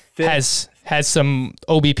definitely has some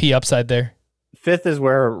OBP upside there. Fifth is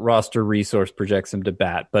where roster resource projects him to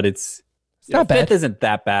bat, but it's not bad. Fifth isn't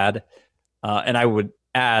that bad. And I would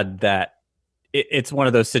add that it's one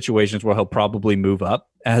of those situations where he'll probably move up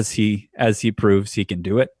as he proves he can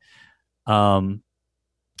do it. Alex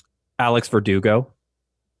Verdugo.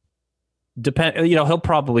 He'll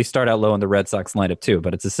probably start out low in the Red Sox lineup too,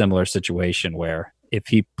 but it's a similar situation where if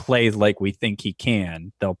he plays like we think he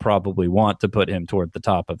can, they'll probably want to put him toward the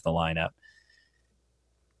top of the lineup.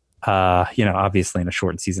 Obviously in a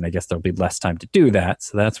shortened season, I guess there'll be less time to do that.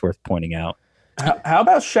 So that's worth pointing out. How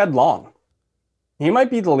about Shed Long? He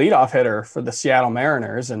might be the leadoff hitter for the Seattle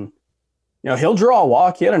Mariners. And, he'll draw a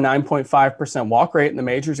walk. He had a 9.5% walk rate in the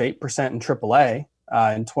majors, 8% in AAA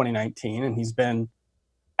in 2019. And he's been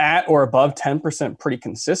at or above 10% pretty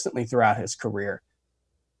consistently throughout his career.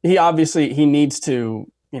 He needs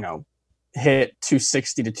to, hit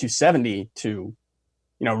 260 to 270 to,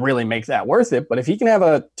 really make that worth it. But if he can have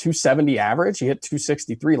a 270 average, he hit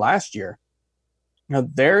 263 last year.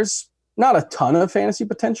 there's not a ton of fantasy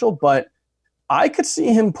potential, but I could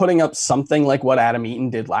see him putting up something like what Adam Eaton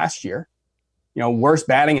did last year. Worst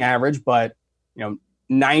batting average, but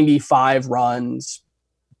 95 runs,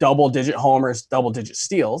 double-digit homers, double-digit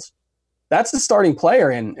steals. That's the starting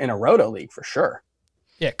player in a roto league for sure.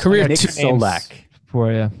 Yeah, career Nick two Solak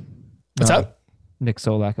for you. What's up? Nick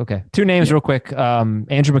Solak. Okay. 2 names real quick.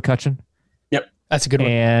 Andrew McCutchen. Yep. That's a good one.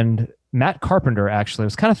 And Matt Carpenter, actually. I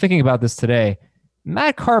was kind of thinking about this today.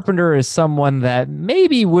 Matt Carpenter is someone that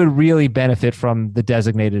maybe would really benefit from the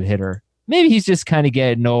designated hitter. Maybe he's just kind of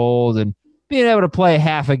getting old and being able to play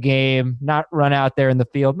half a game, not run out there in the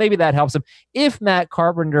field. Maybe that helps him. If Matt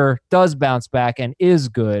Carpenter does bounce back and is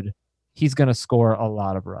good, he's going to score a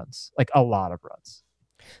lot of runs, like a lot of runs.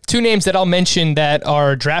 2 names that I'll mention that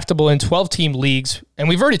are draftable in 12-team leagues, and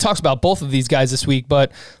we've already talked about both of these guys this week,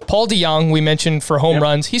 but Paul DeJong, we mentioned for home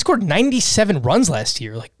runs. He scored 97 runs last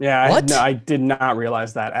year. What? I did not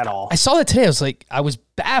realize that at all. I saw that today. I was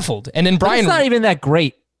baffled. And then Brian... It's not even that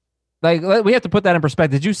great. Like, we have to put that in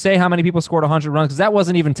perspective. Did you say how many people scored 100 runs? Because that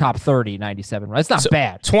wasn't even top 30, 97 runs. It's not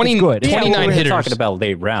bad. It's good. 29 we're hitters. Talking about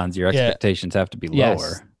late rounds, your expectations have to be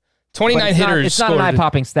lower. 29 hitters. It's not an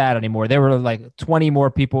eye-popping stat anymore. There were like 20 more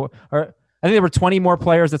people, or I think there were 20 more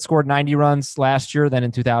players that scored 90 runs last year than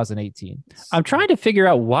in 2018. I'm trying to figure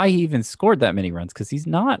out why he even scored that many runs because he's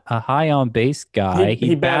not a high on base guy.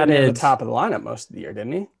 He batted at the top of the lineup most of the year,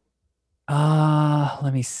 didn't he?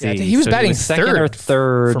 Let me see. Yeah, he was batting second or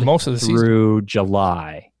third for most of the season through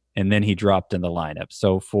July, and then he dropped in the lineup.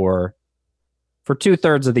 So for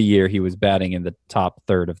 2/3 of the year, he was batting in the top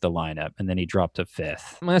third of the lineup, and then he dropped to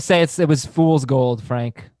 5th. I'm gonna say it was fool's gold,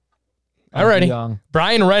 Frank. Alrighty,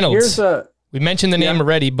 Brian Reynolds. We mentioned the name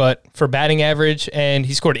already, but for batting average, and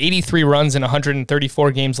he scored 83 runs in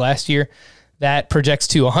 134 games last year. That projects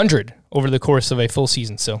to 100 over the course of a full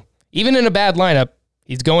season. So even in a bad lineup,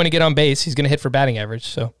 he's going to get on base. He's going to hit for batting average.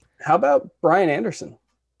 So how about Brian Anderson?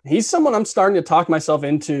 He's someone I'm starting to talk myself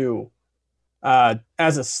into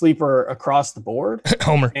as a sleeper across the board.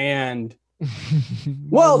 Homer. And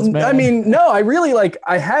well, I mean, no,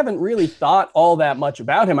 I haven't really thought all that much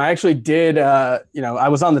about him. I actually did, I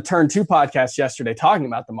was on the Turn 2 podcast yesterday talking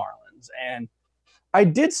about the Marlins, and I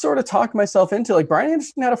did sort of talk myself into, like, Brian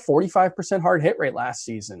Anderson had a 45% hard hit rate last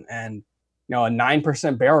season and, a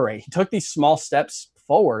 9% barrel rate. He took these small steps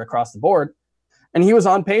forward across the board, and he was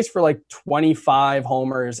on pace for like 25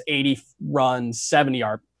 homers, 80 runs,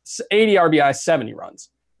 80 RBI, 70 runs.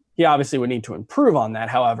 He obviously would need to improve on that.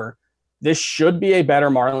 However, this should be a better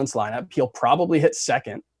Marlins lineup. He'll probably hit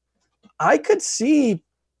second. I could see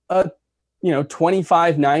a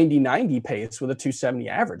 25, 90, 90 pace with a 270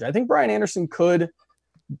 average. I think Brian Anderson could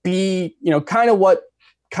be, kind of what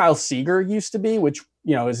Kyle Seager used to be, which,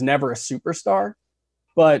 is never a superstar,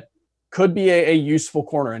 but could be a useful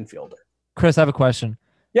corner infielder. Chris, I have a question.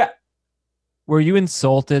 Yeah. Were you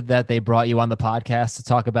insulted that they brought you on the podcast to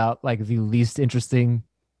talk about like the least interesting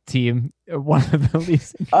team, one of the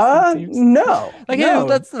least interesting teams? No. Like, no. Hey,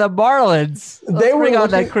 that's the Marlins. Let's bring on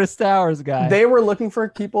that Chris Towers guy. They were looking for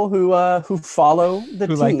people who follow the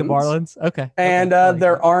teams. Who like the Marlins? Okay. And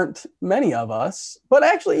there aren't many of us. But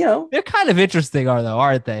actually, they're kind of interesting,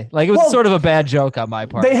 aren't they? Like, it was sort of a bad joke on my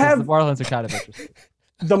part. The Marlins are kind of interesting.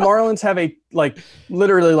 The Marlins have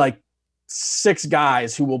literally 6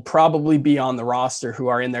 guys who will probably be on the roster who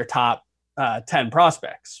are in their top 10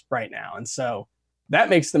 prospects right now. And so that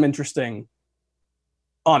makes them interesting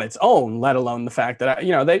on its own, let alone the fact that,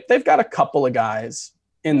 they've got a couple of guys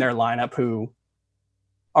in their lineup who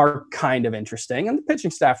are kind of interesting, and the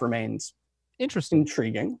pitching staff remains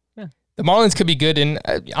intriguing. Yeah. The Marlins could be good in,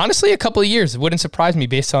 honestly, a couple of years. It wouldn't surprise me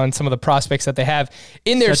based on some of the prospects that they have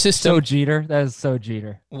in their system. So Jeter. That is so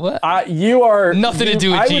Jeter. What? You are nothing to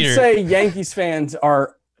do with Jeter. I would say Yankees fans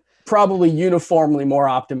are probably uniformly more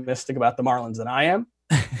optimistic about the Marlins than I am.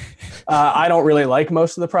 I don't really like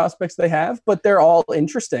most of the prospects they have, but they're all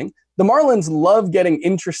interesting. The Marlins love getting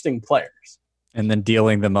interesting players. And then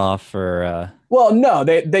dealing them off for... Well, no,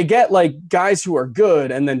 they get like guys who are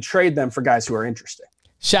good and then trade them for guys who are interesting.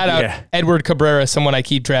 Shout out Edward Cabrera, someone I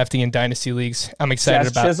keep drafting in Dynasty Leagues. I'm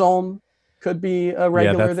excited about. Chisholm could be a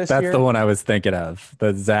regular this year. That's the one I was thinking of,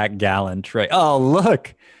 the Zach Gallen trade. Oh,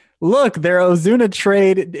 look, their Ozuna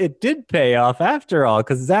trade, it did pay off after all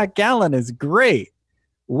because Zach Gallen is great.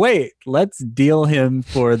 Wait, let's deal him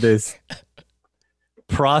for this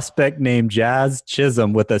prospect named Jazz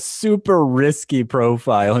Chisholm with a super risky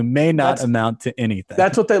profile who may not amount to anything.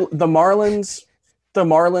 That's what the Marlins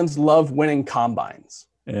love winning combines.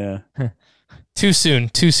 Yeah. Too soon,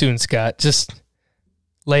 Scott. Just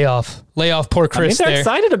Lay off poor Chris they're there.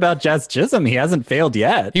 excited about Jazz Chisholm. He hasn't failed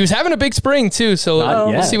yet. He was having a big spring too, so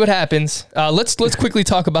we'll yet. see what happens. Let's quickly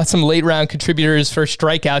talk about some late round contributors for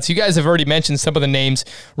strikeouts. You guys have already mentioned some of the names,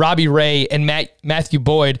 Robbie Ray and Matthew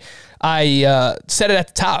Boyd. I said it at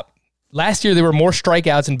the top. Last year there were more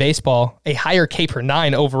strikeouts in baseball, a higher K per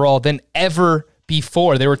 9 overall than ever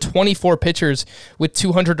before. There were 24 pitchers with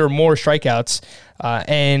 200 or more strikeouts,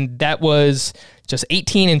 and that was just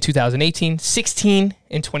 18 in 2018, 16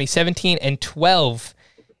 in 2017, and 12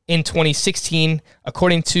 in 2016.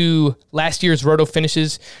 According to last year's Roto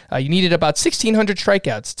finishes, you needed about 1,600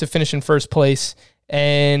 strikeouts to finish in first place,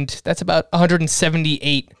 and that's about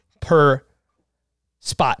 178 per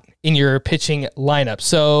spot in your pitching lineup.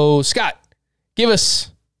 So, Scott, give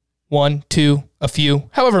us one, two, a few,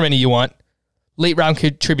 however many you want, late round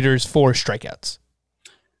contributors for strikeouts.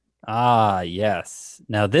 Yes.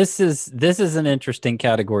 Now this is an interesting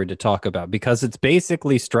category to talk about because it's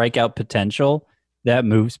basically strikeout potential that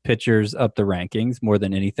moves pitchers up the rankings more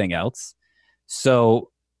than anything else.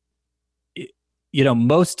 So,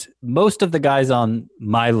 most of the guys on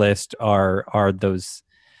my list are those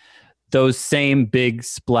same big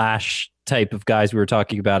splash type of guys we were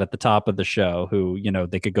talking about at the top of the show who,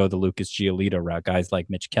 they could go the Lucas Giolito route, guys like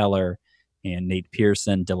Mitch Keller and Nate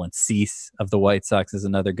Pearson. Dylan Cease of the White Sox is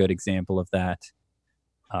another good example of that.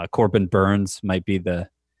 Corbin Burns might be the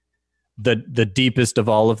deepest of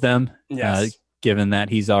all of them. Yes. Given that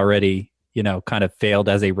he's already, kind of failed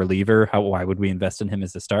as a reliever. Why would we invest in him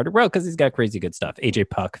as a starter? Well, because he's got crazy good stuff. AJ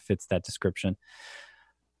Puck fits that description.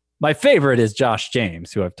 My favorite is Josh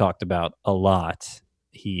James, who I've talked about a lot.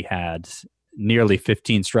 He had nearly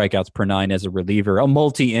 15 strikeouts per 9 as a reliever, a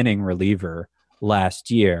multi-inning reliever last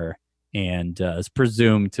year. And is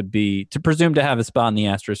presumed to have a spot in the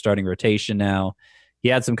Astros starting rotation now. He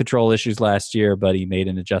had some control issues last year, but he made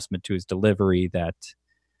an adjustment to his delivery that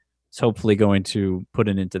is hopefully going to put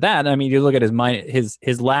it into that. I mean, you look at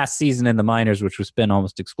his last season in the minors, which was spent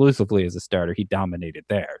almost exclusively as a starter. He dominated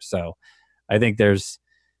there. So I think there's,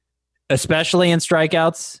 especially in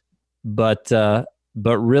strikeouts, but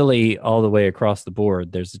really all the way across the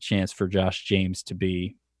board, there's a chance for Josh James to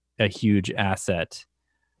be a huge asset.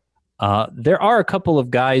 There are a couple of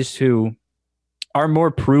guys who are more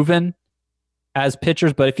proven as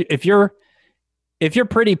pitchers, but if you're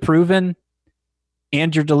pretty proven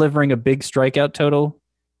and you're delivering a big strikeout total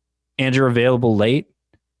and you're available late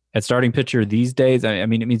at starting pitcher these days, I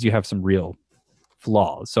mean, it means you have some real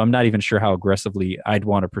flaws. So I'm not even sure how aggressively I'd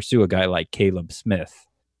want to pursue a guy like Caleb Smith,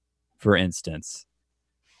 for instance,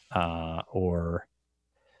 or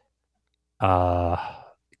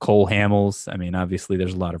Cole Hamels. I mean, obviously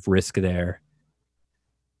there's a lot of risk there.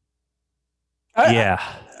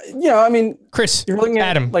 I mean, Chris, you're looking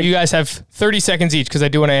at Adam, you guys have 30 seconds each because I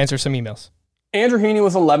do want to answer some emails. Andrew Heaney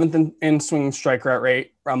was 11th in swinging strike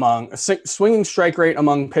rate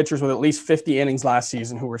among pitchers with at least 50 innings last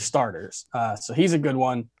season who were starters. So he's a good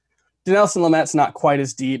one. Dinelson Lamet's not quite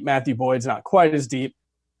as deep. Matthew Boyd's not quite as deep.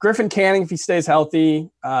 Griffin Canning, if he stays healthy,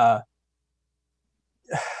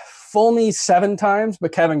 fool me 7 times,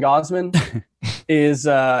 but Kevin Gausman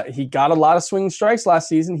he got a lot of swinging strikes last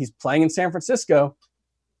season. He's playing in San Francisco.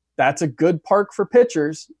 That's a good park for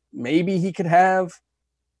pitchers. Maybe he could have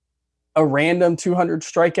a random 200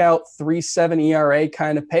 strikeout, 3.7 ERA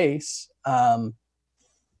kind of pace. Kyle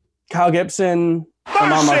Gibson,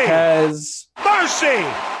 Germán Marquez,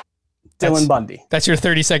 Dylan Bundy. That's your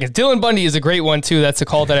 30 seconds. Dylan Bundy is a great one too. That's a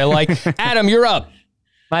call that I like. Adam, you're up.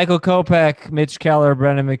 Michael Kopech, Mitch Keller,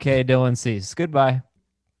 Brendan McKay, Dylan Cease. Goodbye.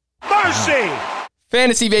 Mercy!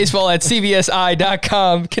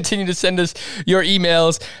 FantasyBaseball@cbsi.com. Continue to send us your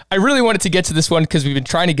emails. I really wanted to get to this one because we've been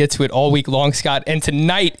trying to get to it all week long, Scott. And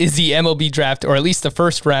tonight is the MLB draft, or at least the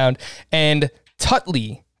first round. And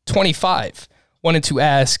Tutley25 wanted to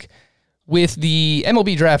ask, with the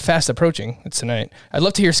MLB draft fast approaching, it's tonight, I'd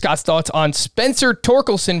love to hear Scott's thoughts on Spencer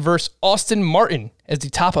Torkelson versus Austin Martin as the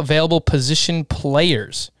top available position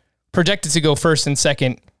players. Projected to go first and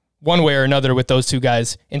second, one way or another, with those two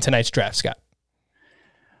guys in tonight's draft, Scott.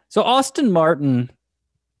 So Austin Martin,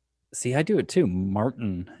 see, I do it too,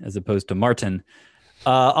 Martin as opposed to Martin.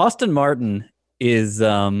 Austin Martin is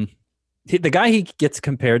the guy he gets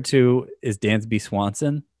compared to is Dansby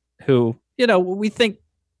Swanson, who, we think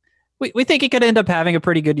he could end up having a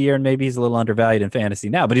pretty good year, and maybe he's a little undervalued in fantasy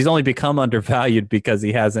now, but he's only become undervalued because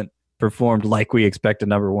he hasn't performed like we expect a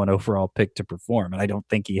number 1 overall pick to perform. And I don't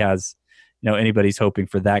think he has, anybody's hoping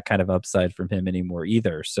for that kind of upside from him anymore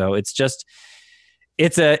either. So it's just,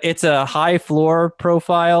 it's a high floor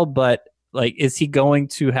profile, but like, is he going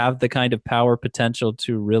to have the kind of power potential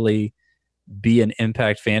to really be an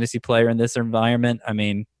impact fantasy player in this environment. I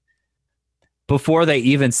mean, before they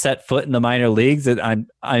even set foot in the minor leagues,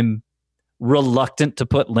 I'm reluctant to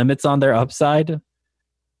put limits on their upside.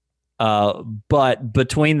 But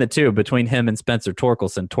between the two, between him and Spencer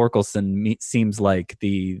Torkelson seems like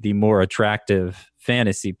the more attractive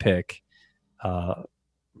fantasy pick.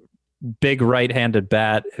 Big right-handed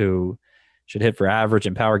bat who should hit for average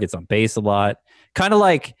and power, gets on base a lot. Kind of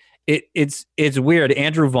like it's weird.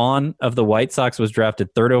 Andrew Vaughn of the White Sox was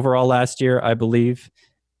drafted 3rd overall last year, I believe,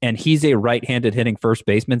 and he's a right-handed hitting first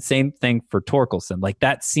baseman. Same thing for Torkelson. Like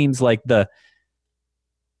that seems like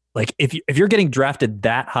if you're getting drafted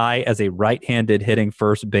that high as a right-handed hitting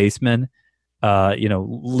first baseman,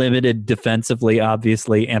 limited defensively,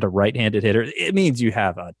 obviously, and a right-handed hitter, it means you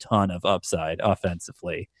have a ton of upside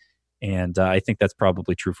offensively. And I think that's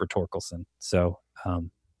probably true for Torkelson. So,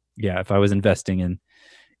 if I was investing in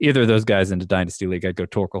either of those guys in a dynasty league, I'd go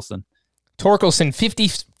Torkelson. Torkelson,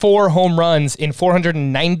 54 home runs in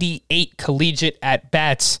 498 collegiate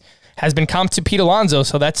at-bats, has been comped to Pete Alonso,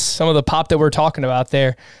 so that's some of the pop that we're talking about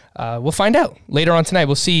there. We'll find out later on tonight.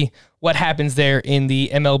 We'll see what happens there in the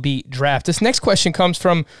MLB draft. This next question comes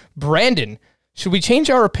from Brandon. Should we change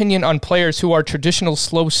our opinion on players who are traditional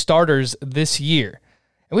slow starters this year?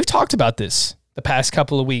 And we've talked about this the past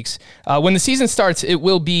couple of weeks. When the season starts, it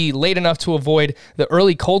will be late enough to avoid the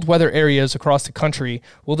early cold weather areas across the country.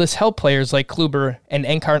 Will this help players like Kluber and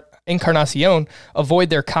Encarnacion avoid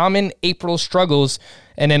their common April struggles?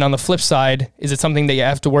 And then on the flip side, is it something that you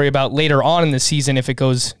have to worry about later on in the season if it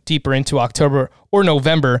goes deeper into October or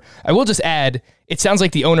November? I will just add, it sounds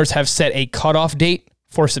like the owners have set a cutoff date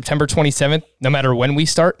for September 27th, no matter when we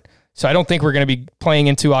start. So I don't think we're going to be playing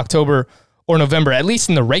into October or November, at least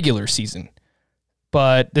in the regular season.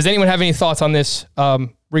 But does anyone have any thoughts on this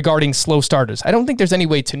regarding slow starters? I don't think there's any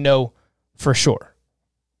way to know for sure.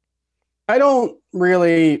 I don't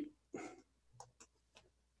really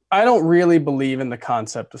believe in the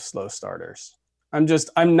concept of slow starters.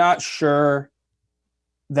 I'm not sure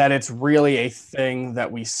that it's really a thing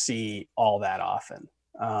that we see all that often.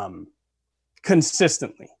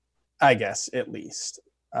 Consistently, I guess, at least.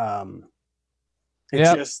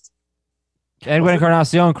 Edwin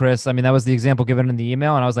Encarnacion, Chris, I mean, that was the example given in the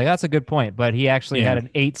email, and I was like, that's a good point. But he actually had an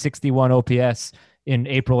 861 OPS in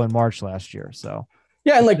April and March last year. So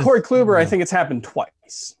and like Corey Kluber, I think it's happened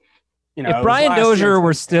twice. If Brian Dozier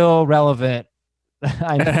were still relevant,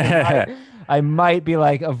 I might be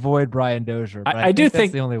like, avoid Brian Dozier. But I do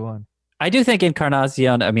think that's the only one. I do think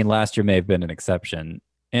Encarnacion, I mean, last year may have been an exception.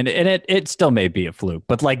 And it still may be a fluke,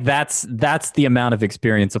 but like that's the amount of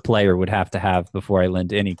experience a player would have to have before I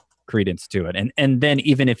lend any credence to it. And then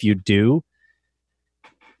even if you do,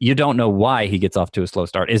 you don't know why he gets off to a slow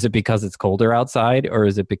start. Is it because it's colder outside, or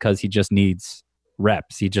is it because he just needs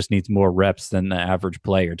reps? He just needs more reps than the average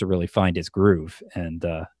player to really find his groove. And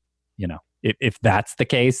if that's the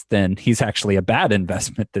case, then he's actually a bad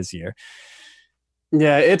investment this year.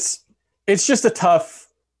 Yeah, it's just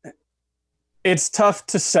it's tough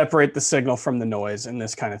to separate the signal from the noise in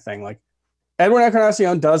this kind of thing. Like Edwin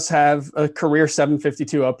Encarnacion does have a career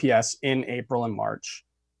 752 OPS in April and March.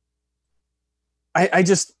 I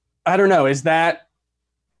don't know. Is that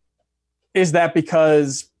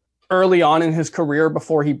because early on in his career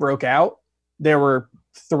before he broke out, there were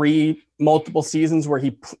 3 multiple seasons where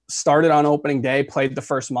he started on opening day, played the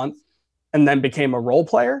first month, and then became a role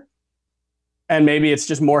player? And maybe it's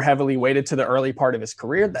just more heavily weighted to the early part of his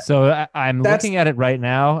career. So I'm looking at it right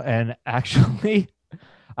now, and actually,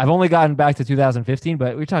 I've only gotten back to 2015,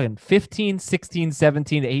 but we're talking 15, 16,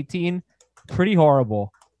 17, 18. Pretty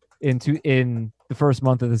horrible in the first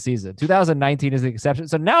month of the season. 2019 is the exception.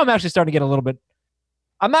 So now I'm actually starting to get a little bit.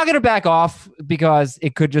 I'm not going to back off because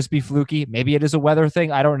it could just be fluky. Maybe it is a weather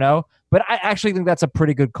thing. I don't know. But I actually think that's a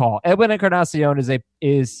pretty good call. Edwin Encarnacion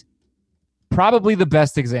is probably the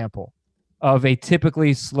best example of a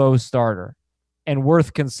typically slow starter and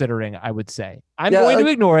worth considering, I would say. I'm going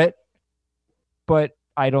to ignore it, but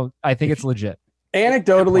I think it's legit.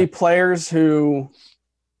 Anecdotally, players who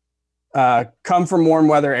come from warm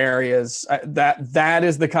weather areas, that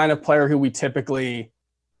is the kind of player who we typically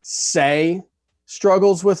say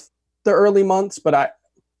struggles with the early months. But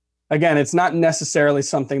it's not necessarily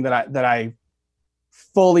something that I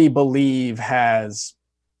fully believe has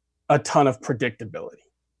a ton of predictability.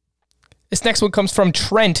 This next one comes from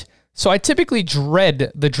Trent. So I typically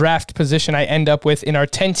dread the draft position I end up with in our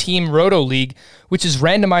 10-team Roto League, which is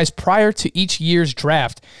randomized prior to each year's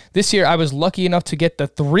draft. This year, I was lucky enough to get the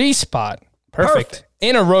 3 spot, perfect,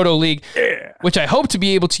 in a Roto League, which I hope to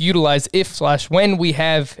be able to utilize if/when we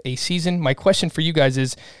have a season. My question for you guys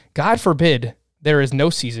is, God forbid there is no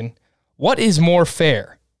season. What is more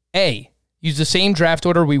fair? A, use the same draft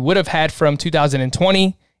order we would have had from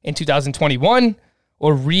 2020 and 2021,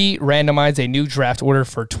 or re-randomize a new draft order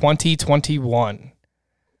for 2021?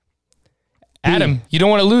 Adam, you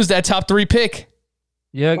don't want to lose that top 3 pick.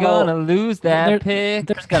 You're gonna lose that pick.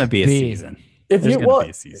 There's gonna be a season. If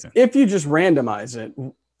you just randomize it,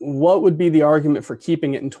 what would be the argument for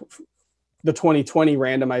keeping it in the 2020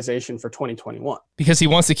 randomization for 2021? Because he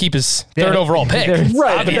wants to keep his third overall pick.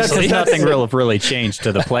 Right, but Because nothing really changed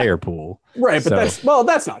to the player pool. Right, but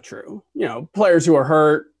that's not true. Players who are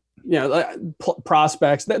hurt,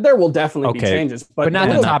 prospects, there will definitely be changes, but not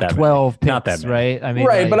the top 12 picks, not that right? I mean,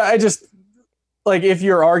 right, but I just if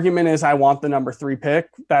your argument is I want the number 3 pick,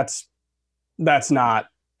 that's not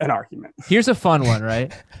an argument. Here's a fun one,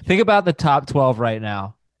 right? Think about the top 12 right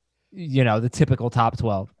now. The typical top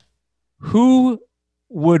 12. Who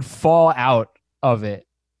would fall out of it?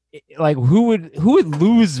 Like who would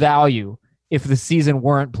lose value if the season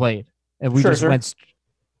weren't played? And we just went.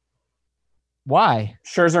 Why?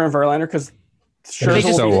 Scherzer and Verlander, because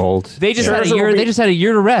Scherzer's so old. They just had a year. They just had a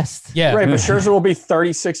year to rest. Yeah, right. But Scherzer will be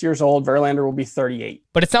 36 years old. Verlander will be 38.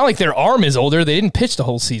 But it's not like their arm is older. They didn't pitch the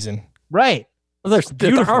whole season. Right. Well,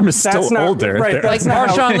 their arm is still older. Right. Like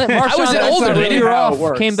Marshawn. I was older. They year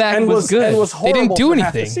off. Came back and was good. And was they didn't do for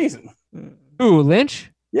half the anything. Season. Ooh,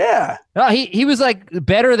 Lynch. Yeah. No, he was like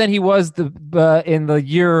better than he was in the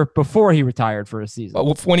year before he retired for a season.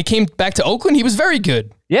 When he came back to Oakland, he was very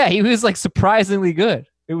good. Yeah, he was like surprisingly good.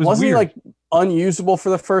 It was Wasn't weird. he like unusable for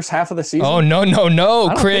the first half of the season? Oh no,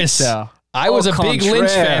 I Chris! so. I was a big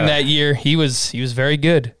Lynch fan that year. He was very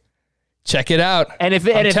good. Check it out. And if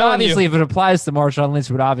it applies to Marshawn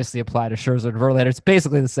Lynch, it would obviously apply to Scherzer and Verlander. It's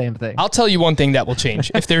basically the same thing. I'll tell you one thing that will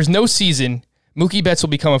change. If there's no season, Mookie Betts will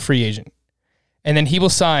become a free agent, and then he will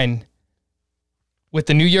sign with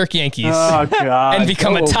the New York Yankees and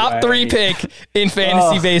become a top 3 pick in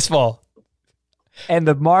fantasy baseball. And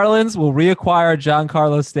the Marlins will reacquire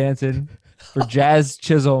Giancarlo Stanton for Jazz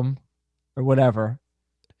Chisholm or whatever,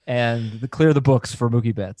 and clear the books for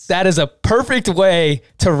Mookie Betts. That is a perfect way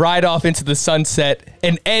to ride off into the sunset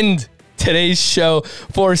and end today's show.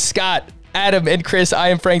 For Scott, Adam, and Chris, I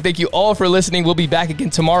am Frank. Thank you all for listening. We'll be back again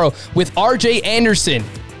tomorrow with RJ Anderson,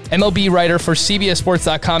 MLB writer for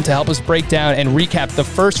CBSSports.com, to help us break down and recap the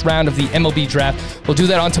first round of the MLB draft. We'll do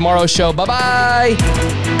that on tomorrow's show. Bye-bye.